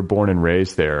imagine if you were born and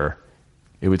raised there,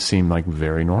 it would seem like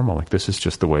very normal. Like this is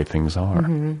just the way things are.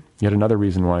 Yet another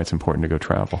reason why it's important to go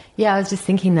travel. Yeah, I was just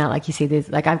thinking that, like you see this,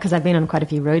 like because I've been on quite a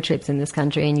few road trips in this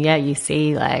country, and yeah, you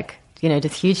see like, you know,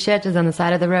 just huge churches on the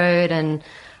side of the road, and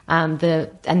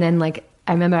then like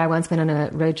I remember I once went on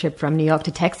a road trip from New York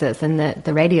to Texas, and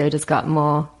the radio just got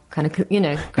more kind of, you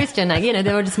know, Christian, like, you know,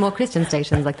 there were just more Christian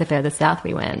stations like the further south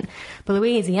we went. But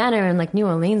Louisiana and like New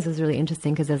Orleans was really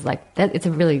interesting because there's like that, it's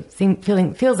a really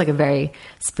feels like a very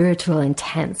spiritual,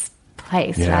 intense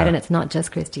place, right? And it's not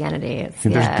just Christianity. It's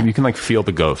you can like feel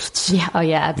the ghosts. Yeah. Oh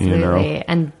yeah, absolutely. You know?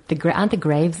 And aren't the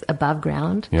graves above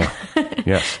ground? Yeah.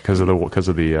 Yes, because of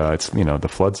the it's, you know, the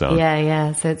flood zone.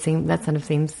 Yeah. So that sort of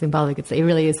seems symbolic. It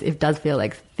really is. It does feel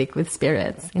like thick with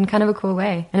spirits in kind of a cool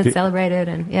way, and it's celebrated,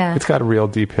 and it's got a real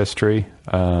deep history.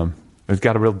 It's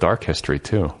got a real dark history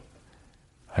too.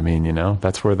 I mean, you know,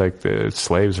 that's where like the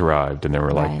slaves arrived, and there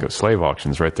were like slave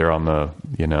auctions right there on the,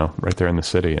 you know, right there in the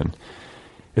city, and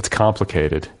it's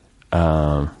complicated.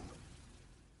 Do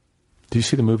you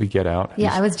see the movie Get Out?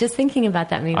 Yeah, I was just thinking about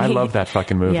that movie. I love that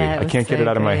fucking movie. Yeah, I can't get it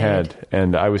out of my head.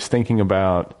 And I was thinking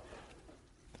about,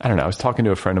 I don't know, I was talking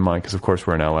to a friend of mine, because of course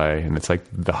we're in LA, and it's like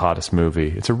the hottest movie.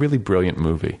 It's a really brilliant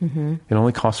movie. It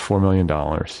only cost $4 million.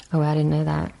 Oh, I didn't know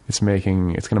that. It's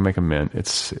going to make a mint.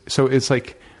 It's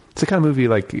the kind of movie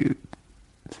like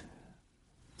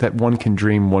that one can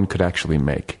dream one could actually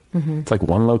make. It's like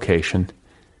one location.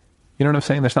 You know what I'm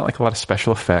saying? There's not like a lot of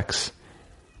special effects,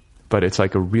 but it's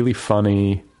like a really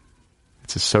funny,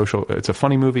 it's a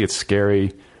funny movie. It's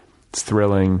scary. It's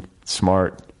thrilling,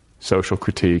 smart, social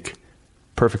critique,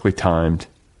 perfectly timed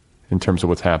in terms of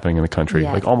what's happening in the country.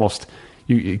 Yes. Like almost,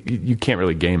 you can't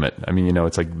really game it. I mean, you know,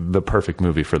 it's like the perfect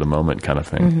movie for the moment kind of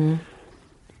thing.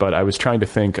 But I was trying to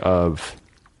think of,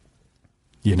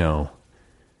 you know,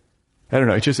 I don't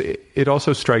know. It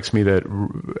also strikes me that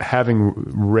having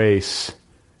race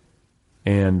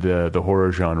and the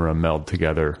horror genre meld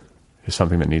together is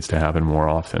something that needs to happen more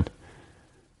often.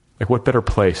 Like, what better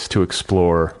place to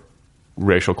explore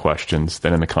racial questions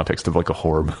than in the context of like a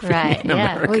horror movie? Right.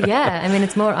 Yeah. America? Well, yeah. I mean,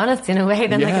 it's more honest in a way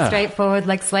than like a straightforward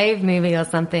like slave movie or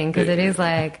something, because it is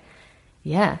like,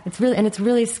 yeah, it's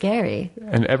really scary.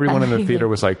 And everyone in the theater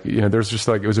was like, you know, there's just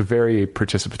like, it was a very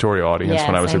participatory audience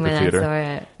when I was at the theater. I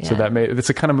saw it. Yeah. So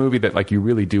it's a kind of movie that like you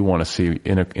really do want to see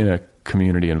in a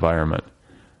community environment.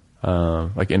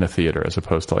 Like in a theater, as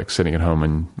opposed to like sitting at home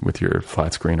and with your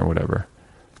flat screen or whatever.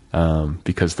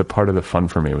 Because the part of the fun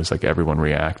for me was like everyone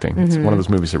reacting. It's one of those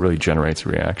movies that really generates a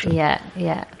reaction.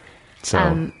 Yeah.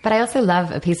 So, but I also love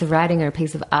a piece of writing or a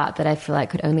piece of art that I feel like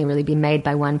could only really be made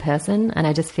by one person. And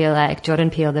I just feel like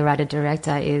Jordan Peele, the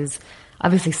writer-director, is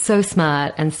obviously so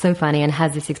smart and so funny and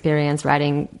has this experience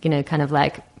writing, you know, kind of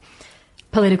like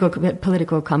political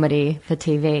comedy for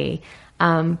TV.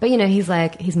 But you know, he's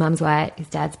like, his mum's white, his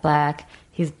dad's black,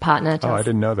 his partner. I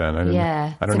didn't know that.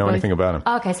 I don't know anything about him.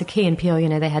 Oh, okay, so Key and Peele, you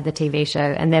know, they had the TV show,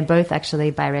 and they're both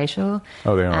actually biracial.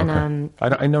 Oh, they are. And,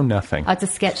 okay. I know nothing. Oh, it's a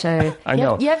sketch show. I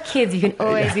know. You have kids, you can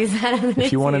always use that.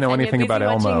 If you want to know anything about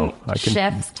Elmo, I can.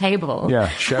 Chef's Table. Yeah,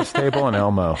 Chef's Table and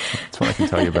Elmo. That's what I can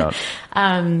tell you about.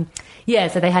 Yeah,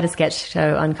 so they had a sketch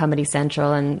show on Comedy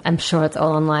Central, and I'm sure it's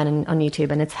all online and on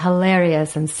YouTube, and it's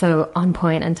hilarious and so on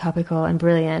point and topical and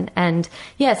brilliant. And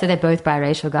yeah, so they're both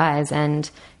biracial guys, and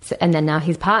then now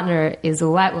his partner is a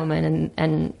white woman,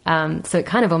 and so it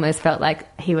kind of almost felt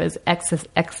like he was I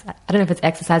don't know if it's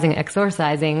exercising or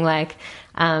exorcising, like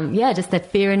just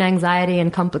that fear and anxiety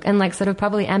and and like sort of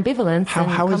probably ambivalence.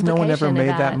 How has no one ever made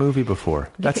that movie before?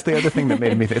 That's the other thing that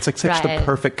made me think. It's like such the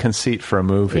perfect conceit for a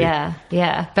movie.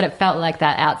 Yeah. But it felt like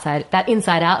that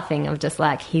inside out thing of just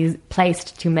like he's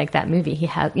placed to make that movie. He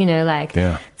had, you know, like,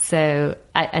 so,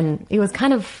 and it was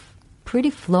kind of pretty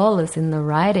flawless in the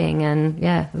writing, and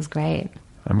yeah, it was great.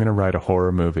 I'm going to write a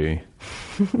horror movie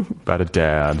about a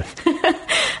dad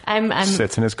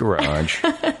sits in his garage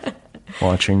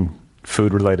watching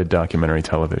food-related documentary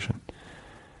television.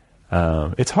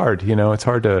 It's hard, you know. It's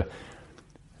hard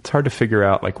to figure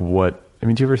out like what. I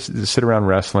mean, do you ever sit around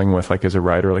wrestling with like as a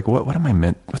writer, like what am I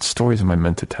meant? What stories am I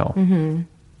meant to tell? Am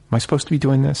I supposed to be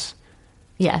doing this?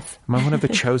 Yes. Am I one of the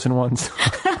chosen ones?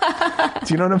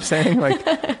 Do you know what I'm saying? Like,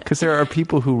 because there are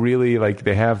people who really like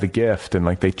they have the gift and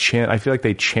like I feel like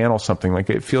they channel something. Like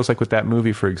it feels like with that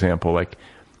movie, for example, like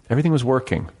everything was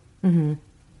working.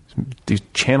 He's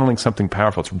channeling something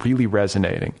powerful. It's really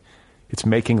resonating. It's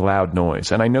making loud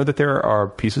noise. And I know that there are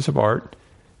pieces of art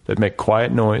that make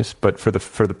quiet noise, but for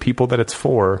the people that it's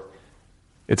for,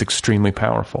 It's extremely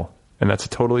powerful. And that's a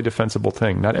totally defensible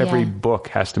thing. Not every book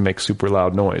has to make super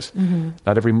loud noise.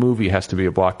 Not every movie has to be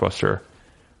a blockbuster.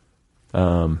 I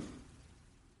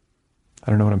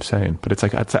don't know what I'm saying, but it's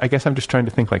like, I guess I'm just trying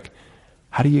to think, like,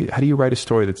 how do you write a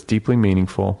story that's deeply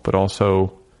meaningful, but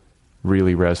also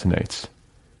really resonates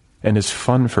and is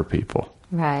fun for people?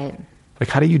 Right. Like,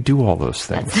 how do you do all those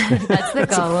things? That's the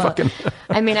goal.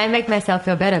 I mean, I make myself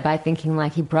feel better by thinking,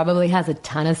 like, he probably has a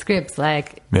ton of scripts,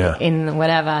 like, in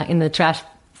the trash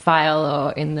file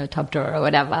or in the top drawer or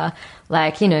whatever.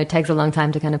 Like, it takes a long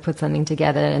time to kind of put something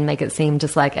together and make it seem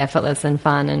just, like, effortless and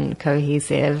fun and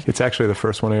cohesive. It's actually the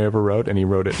first one I ever wrote, and he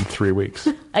wrote it in 3 weeks.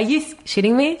 Are you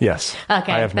shitting me? Yes.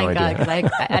 Okay, I have no thank idea. God,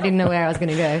 because I didn't know where I was going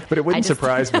to go. But it wouldn't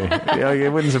surprise me.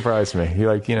 It wouldn't surprise me.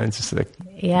 It's just like...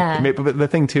 Yeah. But the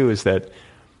thing, too, is that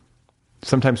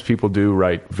sometimes people do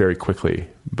write very quickly,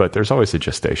 but there's always a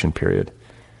gestation period.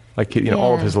 Like,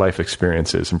 all of his life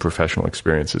experiences and professional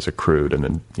experiences accrued, and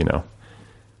then,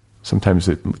 sometimes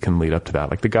it can lead up to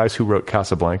that. Like the guys who wrote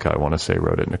Casablanca, I want to say,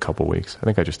 wrote it in a couple weeks. I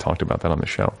think I just talked about that on the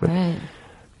show. But,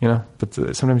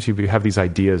 but sometimes you have these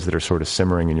ideas that are sort of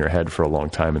simmering in your head for a long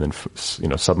time, and then,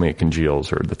 suddenly it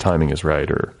congeals, or the timing is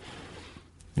right, or,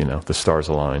 the stars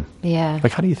align. Yeah.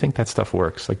 Like, how do you think that stuff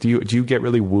works? Like, do you get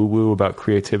really woo-woo about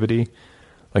creativity?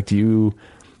 Like, do you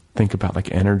think about, like,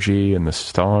 energy and the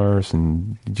stars,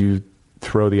 and do you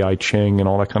throw the I Ching and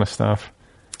all that kind of stuff?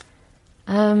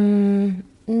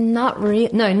 Not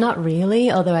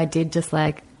really. Although I did just,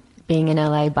 like, being in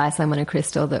LA, buy someone a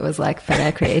crystal that was like for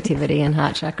their creativity and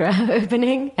heart chakra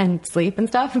opening and sleep and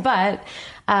stuff. But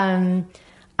I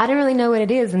don't really know what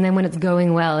it is. And then when it's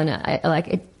going well, and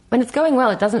when it's going well,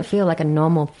 it doesn't feel like a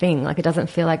normal thing. Like, it doesn't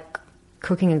feel like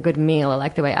cooking a good meal, or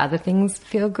like the way other things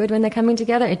feel good when they're coming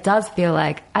together. It does feel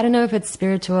like, I don't know if it's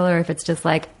spiritual or if it's just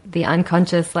like the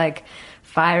unconscious, like,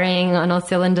 firing on all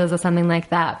cylinders or something like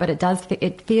that. But it does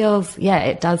feel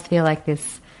like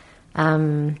this,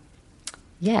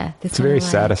 it's very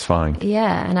satisfying.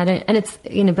 Yeah.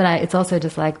 It's also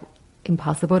just like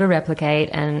impossible to replicate.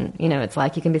 And, it's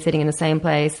like you can be sitting in the same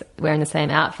place, wearing the same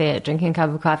outfit, drinking a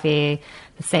cup of coffee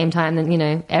at the same time,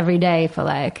 and, every day for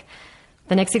like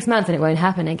the next 6 months, and it won't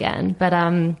happen again. But,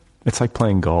 it's like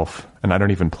playing golf, and I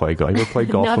don't even play golf. You ever played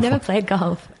golf No, I've before? never played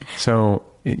golf. So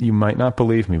you might not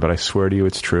believe me, but I swear to you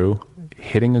it's true.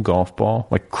 Hitting a golf ball,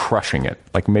 like crushing it,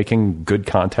 like making good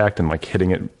contact and like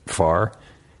hitting it far,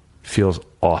 feels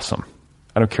awesome.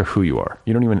 I don't care who you are.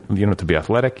 You don't have to be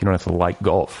athletic. You don't have to like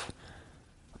golf.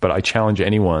 But I challenge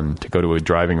anyone to go to a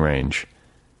driving range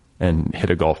and hit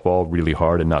a golf ball really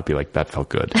hard and not be like, that felt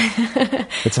good.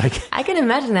 It's like... I can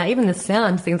imagine that. Even the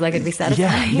sound seems like it'd be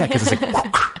satisfying. Yeah, because it's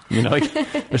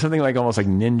like, there's something like almost like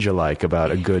ninja-like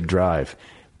about a good drive.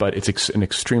 But it's an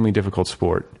extremely difficult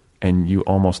sport, and you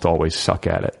almost always suck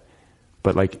at it.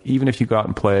 But like, even if you go out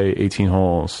and play 18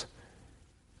 holes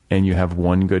and you have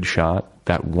one good shot,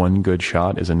 that one good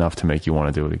shot is enough to make you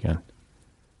want to do it again.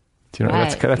 Do you know,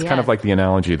 right. That's kind of like the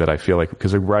analogy that I feel like,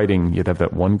 because of writing, you'd have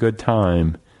that one good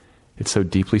time. It's so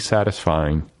deeply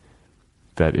satisfying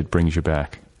that it brings you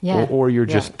back. Yeah. Or you're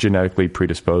just genetically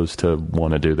predisposed to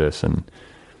want to do this. And,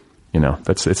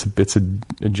 it's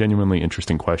a genuinely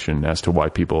interesting question as to why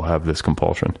people have this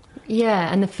compulsion.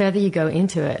 Yeah, and the further you go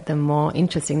into it, the more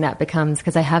interesting that becomes,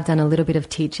 because I have done a little bit of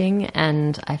teaching,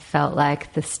 and I felt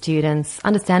like the students,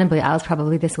 understandably, I was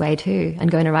probably this way too,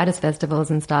 and going to writers' festivals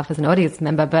and stuff as an audience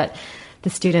member, but the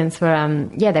students were,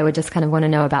 they would just kind of want to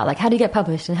know about, like, how do you get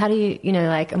published, and how do you, and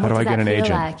how do I get an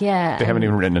agent? Like? Yeah. They haven't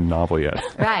even written a novel yet.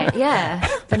 Right, yeah.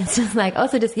 But it's just like,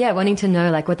 also just, wanting to know,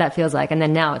 like, what that feels like. And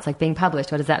then now it's like being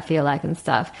published. What does that feel like and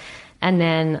stuff? And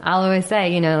then I'll always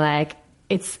say, like,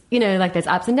 it's, like there's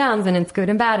ups and downs, and it's good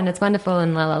and bad, and it's wonderful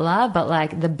and la la la. But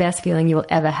like the best feeling you will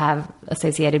ever have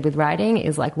associated with writing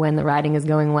is like when the writing is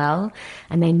going well,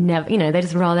 and they never, they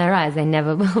just roll their eyes. They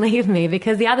never believe me,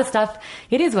 because the other stuff,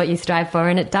 it is what you strive for,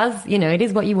 and it does, it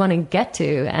is what you want to get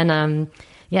to. And,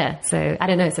 so I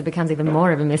don't know. So it becomes even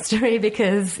more of a mystery,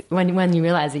 because when you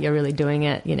realize that you're really doing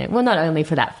it, well, not only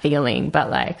for that feeling, but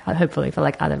like hopefully for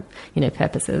like other,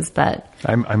 purposes. But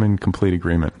I'm in complete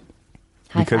agreement.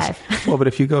 Because, but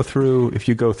if you go through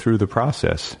the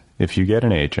process, if you get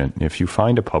an agent, if you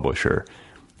find a publisher,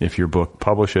 if your book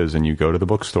publishes and you go to the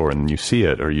bookstore and you see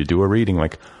it, or you do a reading,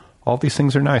 like all these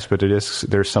things are nice, but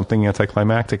there's something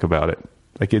anticlimactic about it.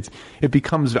 Like it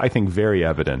becomes, I think, very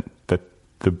evident that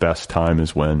the best time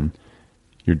is when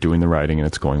you're doing the writing and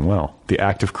it's going well. The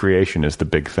act of creation is the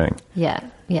big thing. Yeah.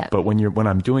 Yeah. But when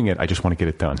I'm doing it, I just want to get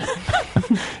it done.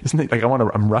 Isn't it like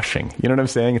I'm rushing? You know what I'm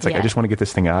saying? It's like, I just want to get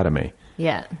this thing out of me.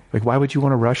 Yeah. Like, why would you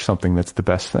want to rush something that's the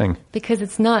best thing? Because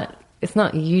it's not it's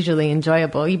not usually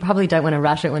enjoyable. You probably don't want to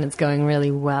rush it when it's going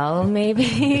really well, maybe.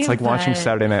 It's like watching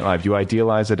Saturday Night Live. You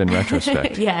idealize it in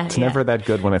retrospect. It's never that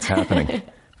good when it's happening.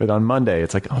 But on Monday,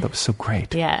 it's like, oh, that was so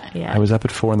great. Yeah. I was up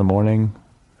at 4 a.m.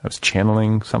 I was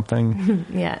channeling something.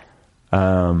 Yeah.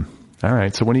 All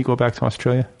right. So when do you go back to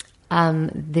Australia?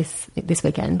 This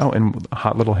weekend. Oh, and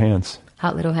Hot Little Hands.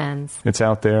 Hot Little Hands. It's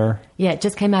out there. Yeah, it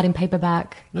just came out in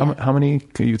paperback. Yeah. How many?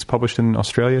 It's published in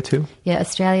Australia too? Yeah,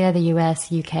 Australia, the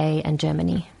US, UK, and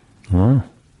Germany. Oh,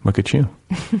 look at you.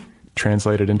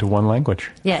 Translated into one language.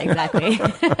 Yeah, exactly.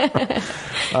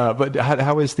 But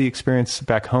how is the experience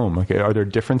back home? Like, are there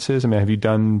differences? I mean, have you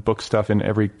done book stuff in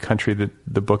every country that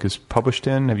the book is published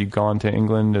in? Have you gone to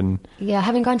England? Yeah, I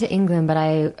haven't gone to England, but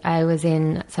I was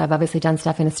in, so I've obviously done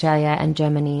stuff in Australia and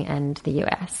Germany and the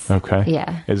US. Okay.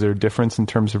 Yeah. Is there a difference in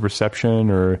terms of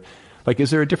reception, or like,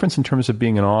 is there a difference in terms of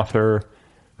being an author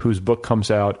whose book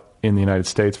comes out in the United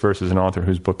States versus an author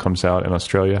whose book comes out in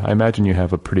Australia? I imagine you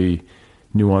have a pretty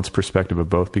nuanced perspective of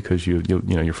both because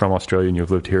you're from Australia and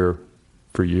you've lived here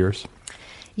for years.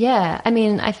 Yeah, I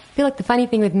mean, I feel like the funny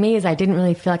thing with me is I didn't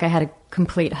really feel like I had a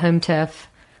complete home turf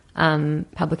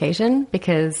publication,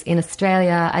 because in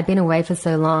Australia I'd been away for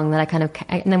so long that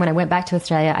and then when I went back to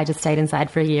Australia, I just stayed inside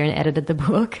for a year and edited the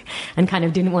book, and kind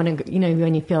of didn't want to,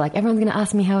 when you feel like everyone's going to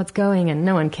ask me how it's going and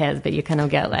no one cares, but you kind of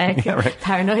get like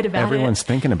paranoid about Everyone's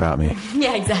thinking about me.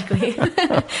 Yeah, exactly.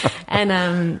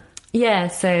 And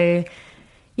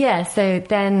so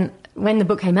then when the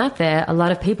book came out there, a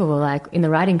lot of people were like, in the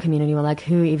writing community were like,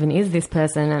 who even is this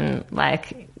person? And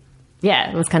like,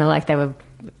 yeah, it was kind of like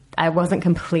I wasn't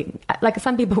complete, like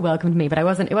some people welcomed me, but it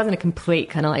wasn't a complete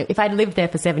kind of like, if I'd lived there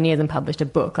for 7 years and published a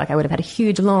book, like I would have had a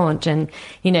huge launch and,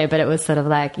 but it was sort of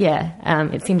like,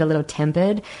 it seemed a little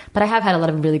tempered, but I have had a lot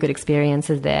of really good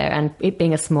experiences there, and it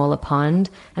being a smaller pond,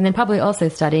 and then probably also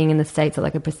studying in the States at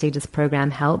like a prestigious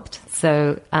program helped.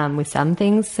 So, with some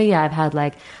things. So yeah,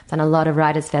 I've done a lot of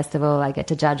writers festival. I get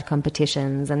to judge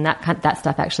competitions, and that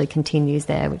stuff actually continues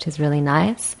there, which is really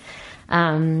nice.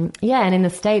 And in the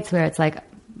States where it's like,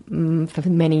 for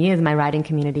many years, my writing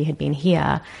community had been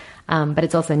here, but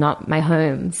it's also not my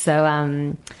home. So,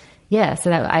 so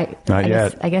that I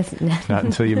guess not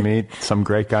until you meet some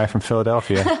great guy from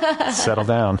Philadelphia. Settle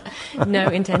down. No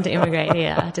intent to immigrate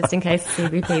here, just in case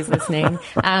CBP is listening.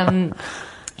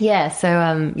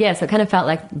 So it kind of felt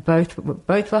like both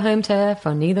were home turf,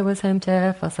 or neither was home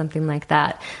turf, or something like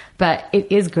that. But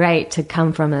it is great to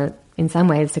come from a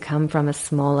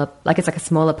smaller, like it's like a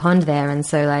smaller pond there, and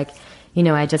so like,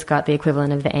 I just got the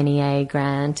equivalent of the NEA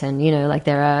grant, and, like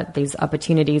there are these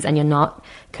opportunities and you're not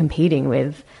competing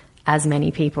with as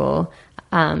many people.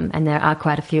 And there are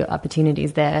quite a few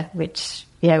opportunities there, which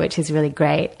is really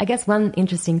great. I guess one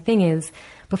interesting thing is,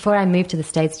 before I moved to the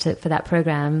States for that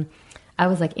program, I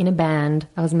was like in a band.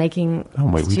 I was making... Oh,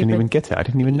 wait, we didn't even get to that. I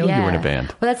didn't even know you were in a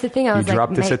band. Well, that's the thing. I was you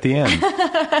dropped this at the end.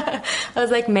 I was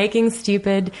like making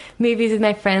stupid movies with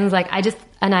my friends.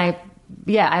 I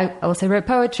also wrote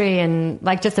poetry and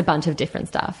like just a bunch of different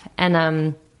stuff.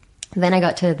 And then I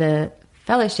got to the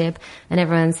fellowship and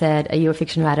everyone said, are you a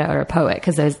fiction writer or a poet?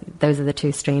 Because those are the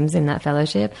two streams in that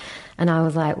fellowship. And I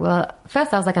was like, well,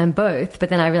 first I was like, I'm both. But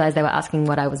then I realized they were asking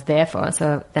what I was there for.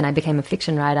 So then I became a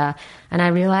fiction writer. And I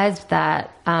realized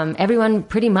that everyone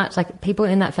pretty much, like people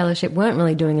in that fellowship weren't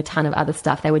really doing a ton of other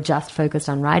stuff. They were just focused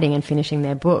on writing and finishing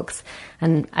their books.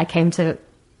 And I came to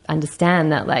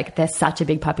understand that like there's such a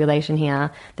big population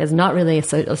here. There's not really a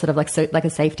sort of like a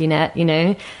safety net,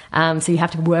 so you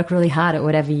have to work really hard at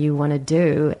whatever you want to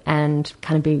do and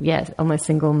kind of be almost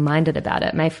single-minded about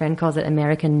it. My friend calls it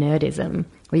American nerdism,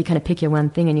 where you kind of pick your one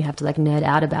thing and you have to like nerd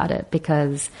out about it,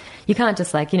 because you can't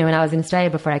just like, when I was in Australia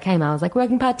before I came, I was like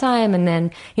working part-time and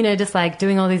then, just like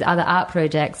doing all these other art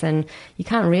projects, and you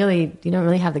don't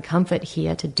really have the comfort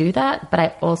here to do that. But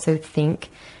I also think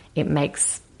it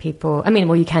makes people,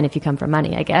 you can if you come from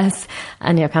money, I guess,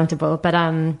 and you're comfortable. But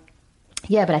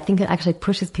but I think it actually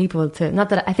pushes people to, not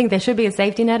that I think there should be a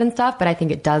safety net and stuff, but I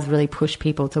think it does really push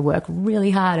people to work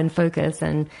really hard and focus,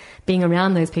 and being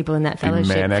around those people in that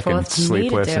fellowship manic forced and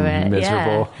sleepless me to do and it.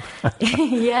 miserable.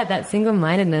 Yeah, that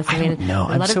single-mindedness.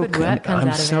 A lot of good work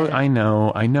comes out of it. I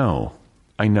know.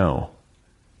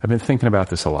 I've been thinking about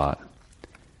this a lot.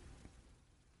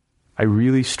 I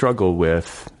really struggle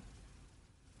with,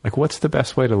 like, what's the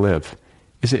best way to live?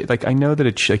 Is it like, I know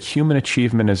that human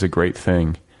achievement is a great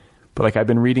thing, but like I've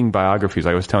been reading biographies.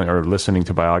 I was listening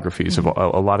to biographies of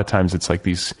a lot of times it's like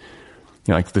these,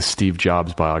 like the Steve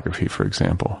Jobs biography, for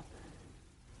example,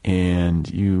 and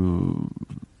you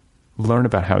learn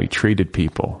about how he treated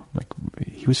people. Like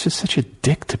he was just such a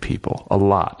dick to people a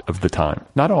lot of the time.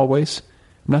 Not always.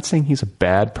 I'm not saying he's a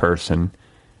bad person,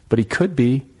 but he could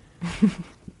be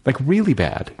like really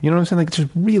bad. You know what I'm saying? Like just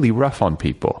really rough on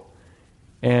people.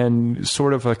 And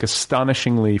sort of like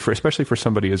astonishingly, especially for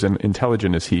somebody as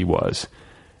intelligent as he was,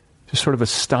 just sort of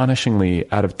astonishingly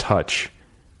out of touch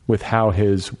with how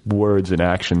his words and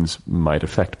actions might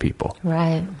affect people.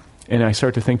 Right. And I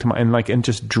start to think to and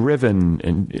just driven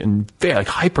and very like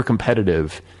hyper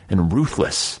competitive and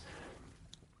ruthless.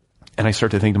 And I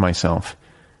start to think to myself,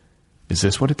 is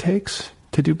this what it takes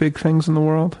to do big things in the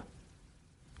world?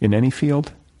 In any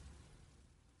field?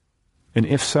 And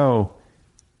if so,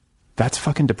 that's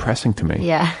fucking depressing to me.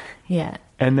 Yeah, yeah.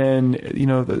 And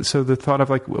then, so the thought of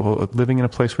like, well, living in a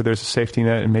place where there's a safety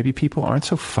net and maybe people aren't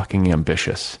so fucking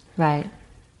ambitious. Right.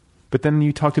 But then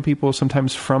you talk to people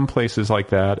sometimes from places like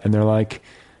that and they're like,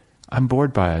 I'm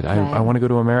bored by it. I want to go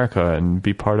to America and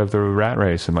be part of the rat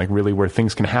race and like really where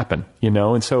things can happen,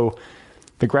 And so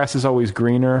the grass is always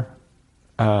greener.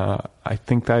 I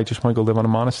think that I just want to go live on a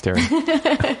monastery.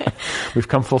 We've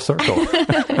come full circle.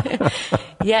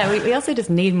 Yeah, we also just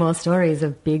need more stories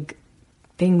of big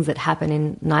things that happen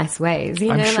in nice ways.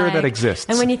 I'm sure that exists.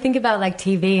 And when you think about like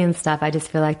TV and stuff, I just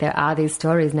feel like there are these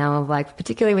stories now of like,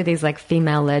 particularly with these like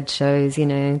female-led shows,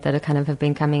 that are kind of have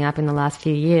been coming up in the last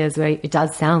few years, where it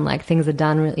does sound like things are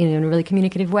done, in a really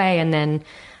communicative way, and then.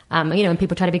 And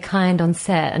people try to be kind on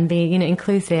set and be,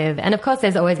 inclusive. And of course,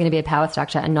 there's always going to be a power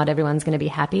structure, and not everyone's going to be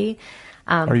happy.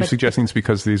 Are you suggesting it's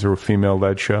because these are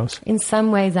female-led shows? In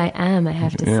some ways, I am. I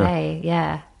have to say,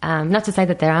 yeah. Not to say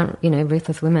that there aren't,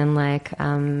 ruthless women like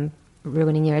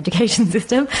ruining your education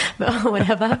system or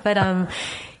whatever. But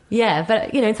yeah.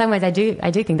 But in some ways, I do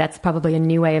think that's probably a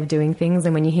new way of doing things.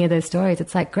 And when you hear those stories,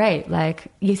 it's like great. Like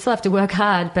you still have to work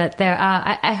hard, but there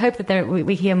are. I hope that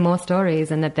we hear more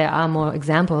stories and that there are more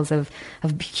examples of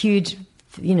huge,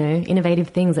 innovative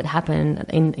things that happen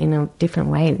in a different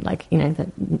way. Like that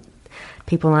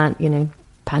people aren't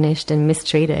punished and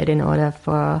mistreated in order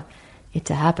for it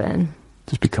to happen.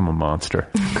 Just become a monster.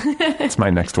 It's my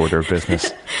next order of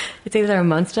business. It's either a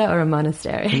monster or a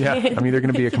monastery. Yeah, I'm either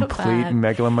going to be a complete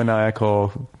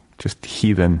megalomaniacal, just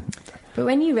heathen. But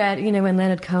when you read, when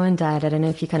Leonard Cohen died, I don't know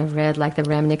if you kind of read like the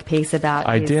Remnick piece about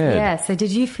I did. Yeah, so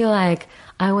did you feel like,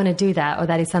 I want to do that, or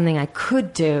that is something I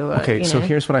could do? Okay, so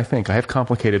here's what I think. I have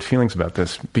complicated feelings about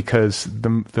this, because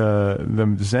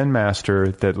the Zen master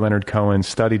that Leonard Cohen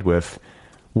studied with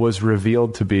was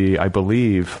revealed to be, I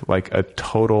believe, like a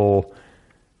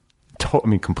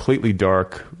completely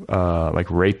dark, like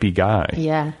rapey guy.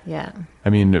 Yeah, yeah. I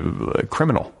mean, a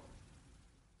criminal.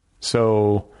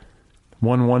 So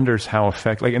one wonders how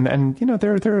and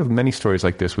there are many stories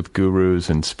like this with gurus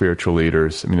and spiritual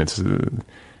leaders. I mean, it's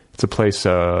a place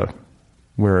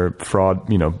where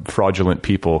fraudulent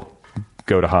people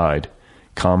go to hide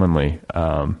commonly.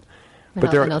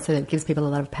 But also it gives people a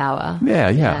lot of power.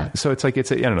 Yeah. So it's like I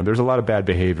don't know. There's a lot of bad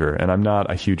behavior, and I'm not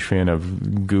a huge fan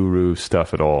of guru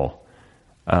stuff at all.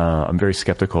 I'm very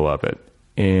skeptical of it,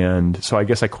 and so I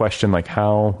guess I question like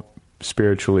how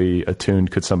spiritually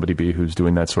attuned could somebody be who's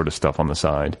doing that sort of stuff on the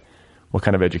side? What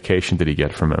kind of education did he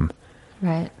get from him?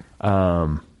 Right.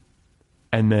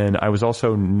 And then I was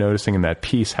also noticing in that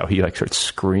piece how he like starts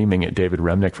screaming at David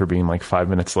Remnick for being like 5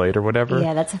 minutes late or whatever.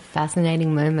 Yeah, that's a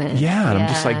fascinating moment. Yeah, and I'm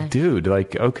just like, dude,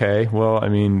 like, okay, well, I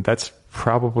mean, that's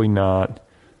probably not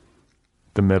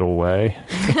the middle way.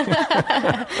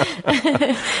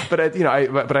 But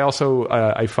I also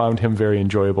I found him very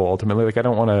enjoyable ultimately. Like I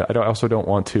also don't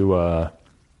want to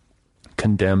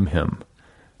condemn him.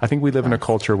 I think we live in a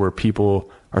culture where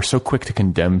people are so quick to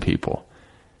condemn people.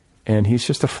 And he's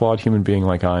just a flawed human being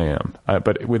like I am.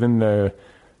 But within the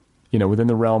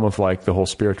realm of like the whole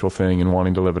spiritual thing and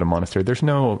wanting to live at a monastery,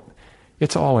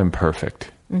 it's all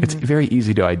imperfect. Mm-hmm. It's very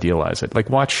easy to idealize it. Like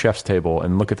watch Chef's Table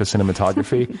and look at the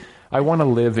cinematography. I want to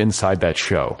live inside that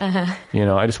show. Uh-huh.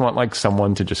 I just want like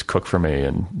someone to just cook for me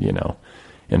and,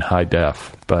 in high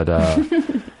def. But,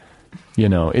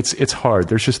 it's hard.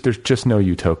 There's just no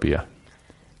utopia.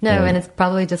 No, and it's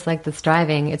probably just like the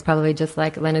striving. It's probably just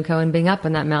like Leonard Cohen being up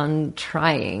on that mountain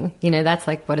trying. That's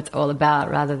like what it's all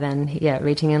about rather than,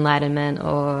 reaching enlightenment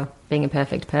or being a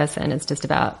perfect person. It's just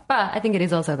about, but I think it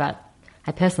is also about,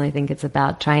 I personally think it's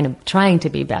about trying to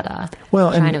be better,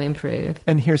 trying to improve.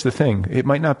 And here's the thing. It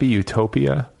might not be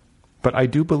utopia, but I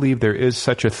do believe there is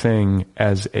such a thing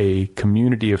as a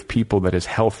community of people that is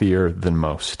healthier than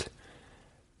most.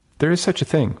 There is such a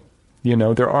thing.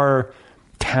 There are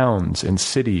towns and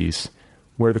cities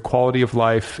where the quality of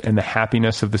life and the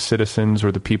happiness of the citizens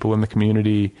or the people in the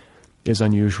community is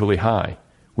unusually high.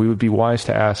 We would be wise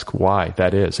to ask why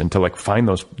that is and to like find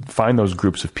those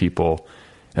groups of people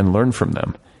and learn from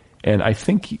them. And I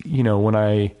think, when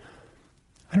I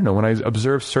I don't know, when I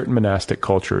observe certain monastic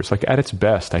cultures, like at its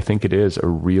best, I think it is a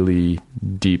really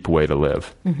deep way to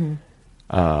live. Mm-hmm.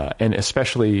 And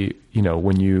especially,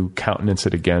 when you countenance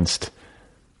it against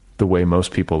the way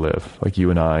most people live, like you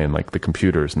and I, and like the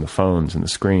computers and the phones and the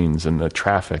screens and the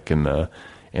traffic and the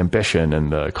ambition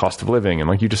and the cost of living. And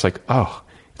like, you're just like, oh,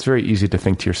 it's very easy to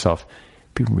think to yourself,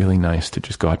 it'd be really nice to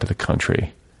just go out to the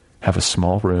country, have a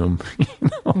small room,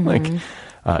 Mm-hmm.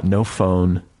 like no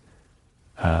phone,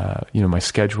 my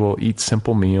schedule, eat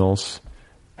simple meals,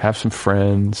 have some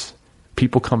friends,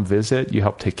 people come visit, you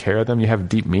help take care of them, you have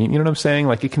deep meat, you know what I'm saying?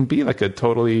 Like it can be like a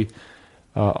totally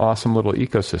awesome little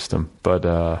ecosystem,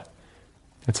 but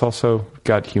it's also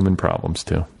got human problems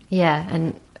too. Yeah,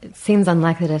 and it seems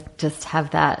unlikely to just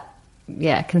have that,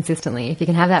 consistently. If you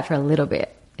can have that for a little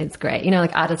bit, it's great.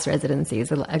 Like artist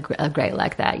residencies are great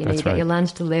like that. That's you get right. your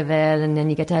lunch delivered, and then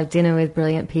you get to have dinner with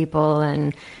brilliant people,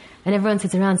 and everyone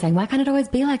sits around saying, why can't it always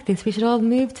be like this? We should all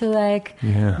move to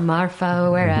Marfa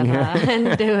or wherever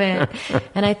and do it.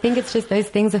 And I think it's just those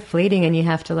things are fleeting, and you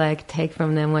have to take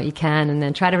from them what you can and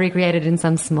then try to recreate it in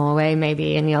some small way,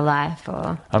 maybe in your life.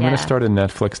 I'm going to start a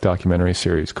Netflix documentary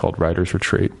series called Writer's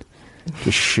Retreat.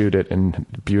 Just shoot it in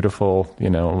beautiful,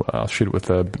 I'll shoot it with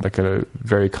a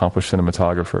very accomplished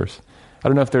cinematographers. I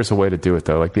don't know if there's a way to do it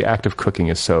though. Like the act of cooking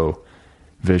is so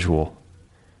visual.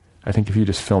 I think if you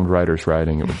just filmed writers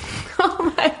writing, it would.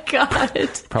 Oh my God.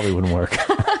 Probably wouldn't work.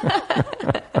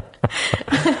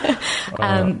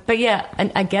 But yeah,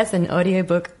 I guess an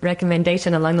audiobook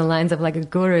recommendation along the lines of like a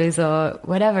Guru's or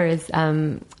whatever is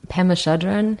Pema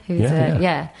Chodron, who's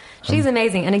she's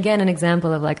amazing. And again, an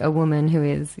example of like a woman who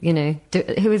is,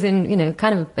 who is in,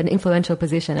 kind of an influential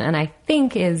position, and I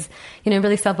think is,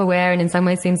 really self-aware, and in some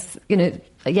ways seems,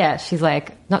 she's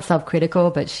like not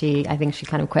self-critical, but I think she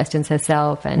kind of questions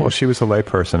herself. And well, she was a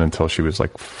layperson until she was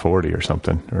like 40 or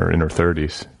something, or in her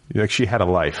 30s. Like she had a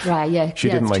life. Right, yeah. She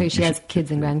didn't it's like. true. She has kids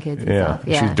and grandkids and stuff.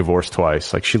 Yeah. She's divorced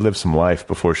twice. Like she lived some life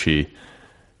before she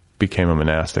became a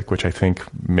monastic, which I think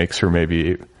makes her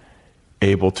maybe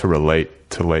able to relate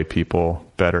to lay people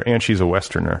better. And she's a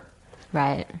Westerner.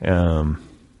 Right. But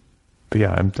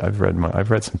yeah, I've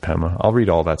read some Pema. I'll read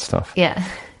all that stuff. Yeah.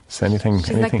 So anything.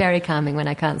 Like very calming when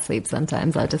I can't sleep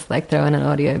sometimes. I'll just like throw in an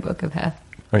audiobook of her.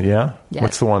 Oh, yeah? Yeah.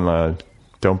 What's the one,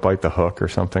 Don't Bite the Hook or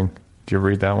something? Do you ever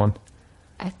read that one?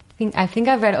 I think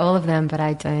I've read all of them, but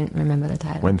I don't remember the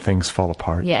title. When Things Fall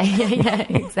Apart. Yeah,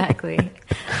 exactly.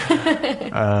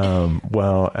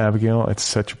 Well, Abigail, it's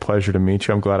such a pleasure to meet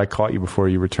you. I'm glad I caught you before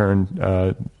you returned,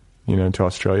 to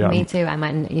Australia. Me too.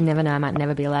 You never know. I might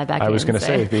never be allowed back. I was going to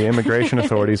say the immigration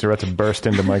authorities are about to burst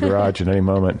into my garage at any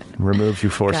moment and remove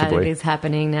you forcibly. God, it is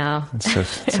happening now. It's so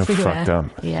fucked up.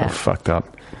 Yeah. So fucked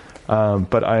up.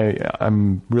 But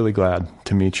I'm really glad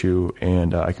to meet you,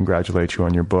 and I congratulate you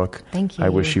on your book. Thank you. I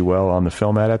wish you well on the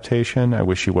film adaptation. I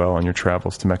wish you well on your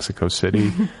travels to Mexico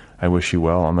City. I wish you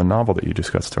well on the novel that you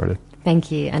just got started.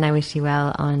 Thank you, and I wish you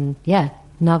well on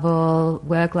novel,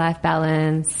 work-life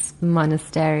balance,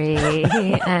 monastery,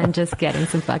 and just getting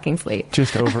some fucking sleep.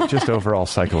 Just overall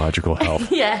psychological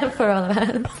health. Yeah, for all of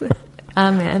us.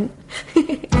 Amen.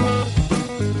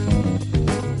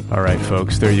 All right,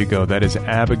 folks, there you go. That is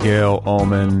Abigail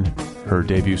Ulman. Her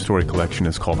debut story collection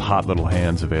is called Hot Little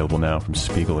Hands, available now from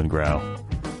Spiegel and Grau.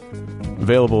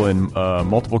 Available in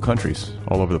multiple countries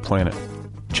all over the planet.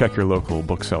 Check your local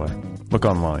bookseller. Look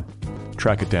online.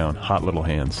 Track it down. Hot Little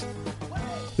Hands.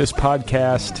 This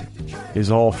podcast is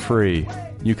all free.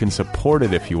 You can support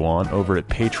it if you want over at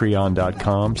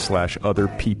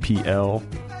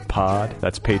patreon.com/otherpplpod.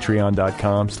 That's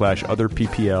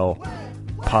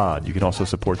patreon.com/otherpplpod. You can also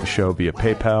support the show via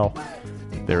PayPal.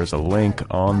 There is a link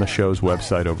on the show's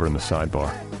website over in the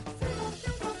sidebar.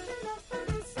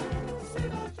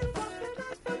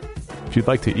 If you'd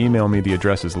like to email me, the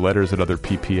address is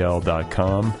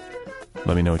letters@otherppl.com.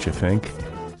 Let me know what you think.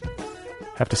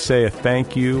 Have to say a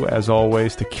thank you, as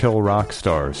always, to Kill Rock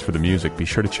Stars for the music. Be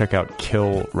sure to check out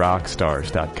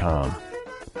killrockstars.com.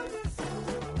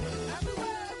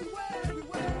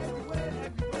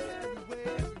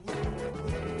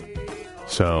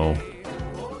 So,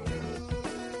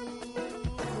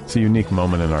 it's a unique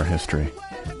moment in our history.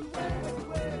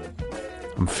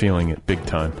 I'm feeling it big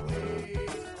time.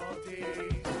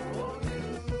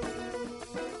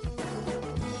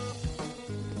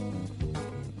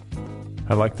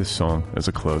 I like this song as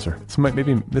a closer. This might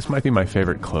be my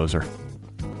favorite closer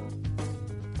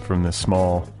from this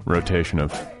small rotation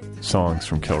of songs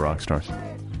from Kill Rock Stars.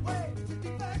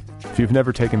 If you've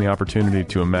never taken the opportunity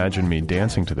to imagine me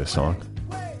dancing to this song,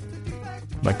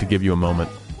 I'd like to give you a moment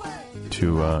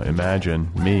to imagine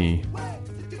me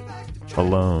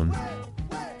alone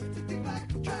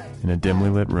in a dimly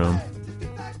lit room,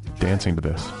 dancing to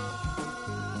this.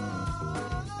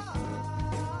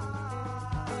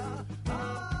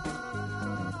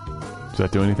 Does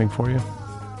that do anything for you?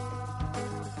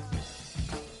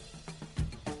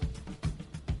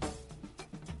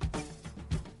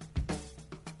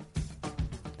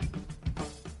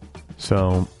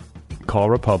 So, call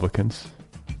Republicans.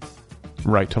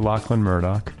 Write to Lachlan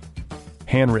Murdoch.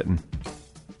 Handwritten.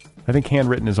 I think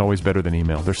handwritten is always better than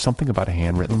email. There's something about a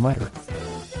handwritten letter.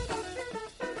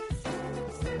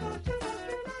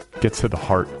 Gets to the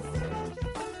heart.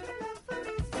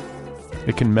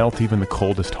 It can melt even the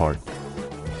coldest heart.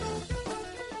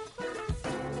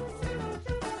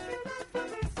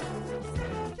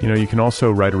 You know, you can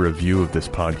also write a review of this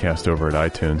podcast over at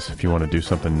iTunes if you want to do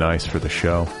something nice for the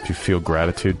show. If you feel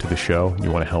gratitude to the show,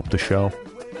 you want to help the show.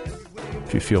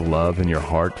 If you feel love in your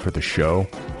heart for the show,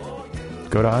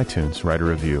 go to iTunes, write a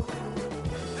review.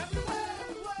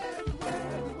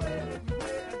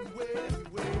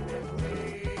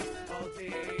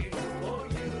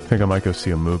 I think I might go see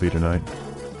a movie tonight.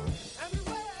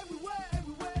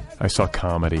 I saw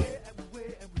Comedy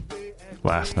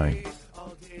last night.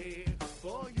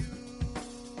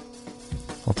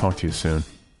 I'll talk to you soon.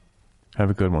 Have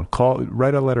a good one.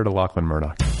 Write a letter to Lachlan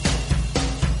Murdoch.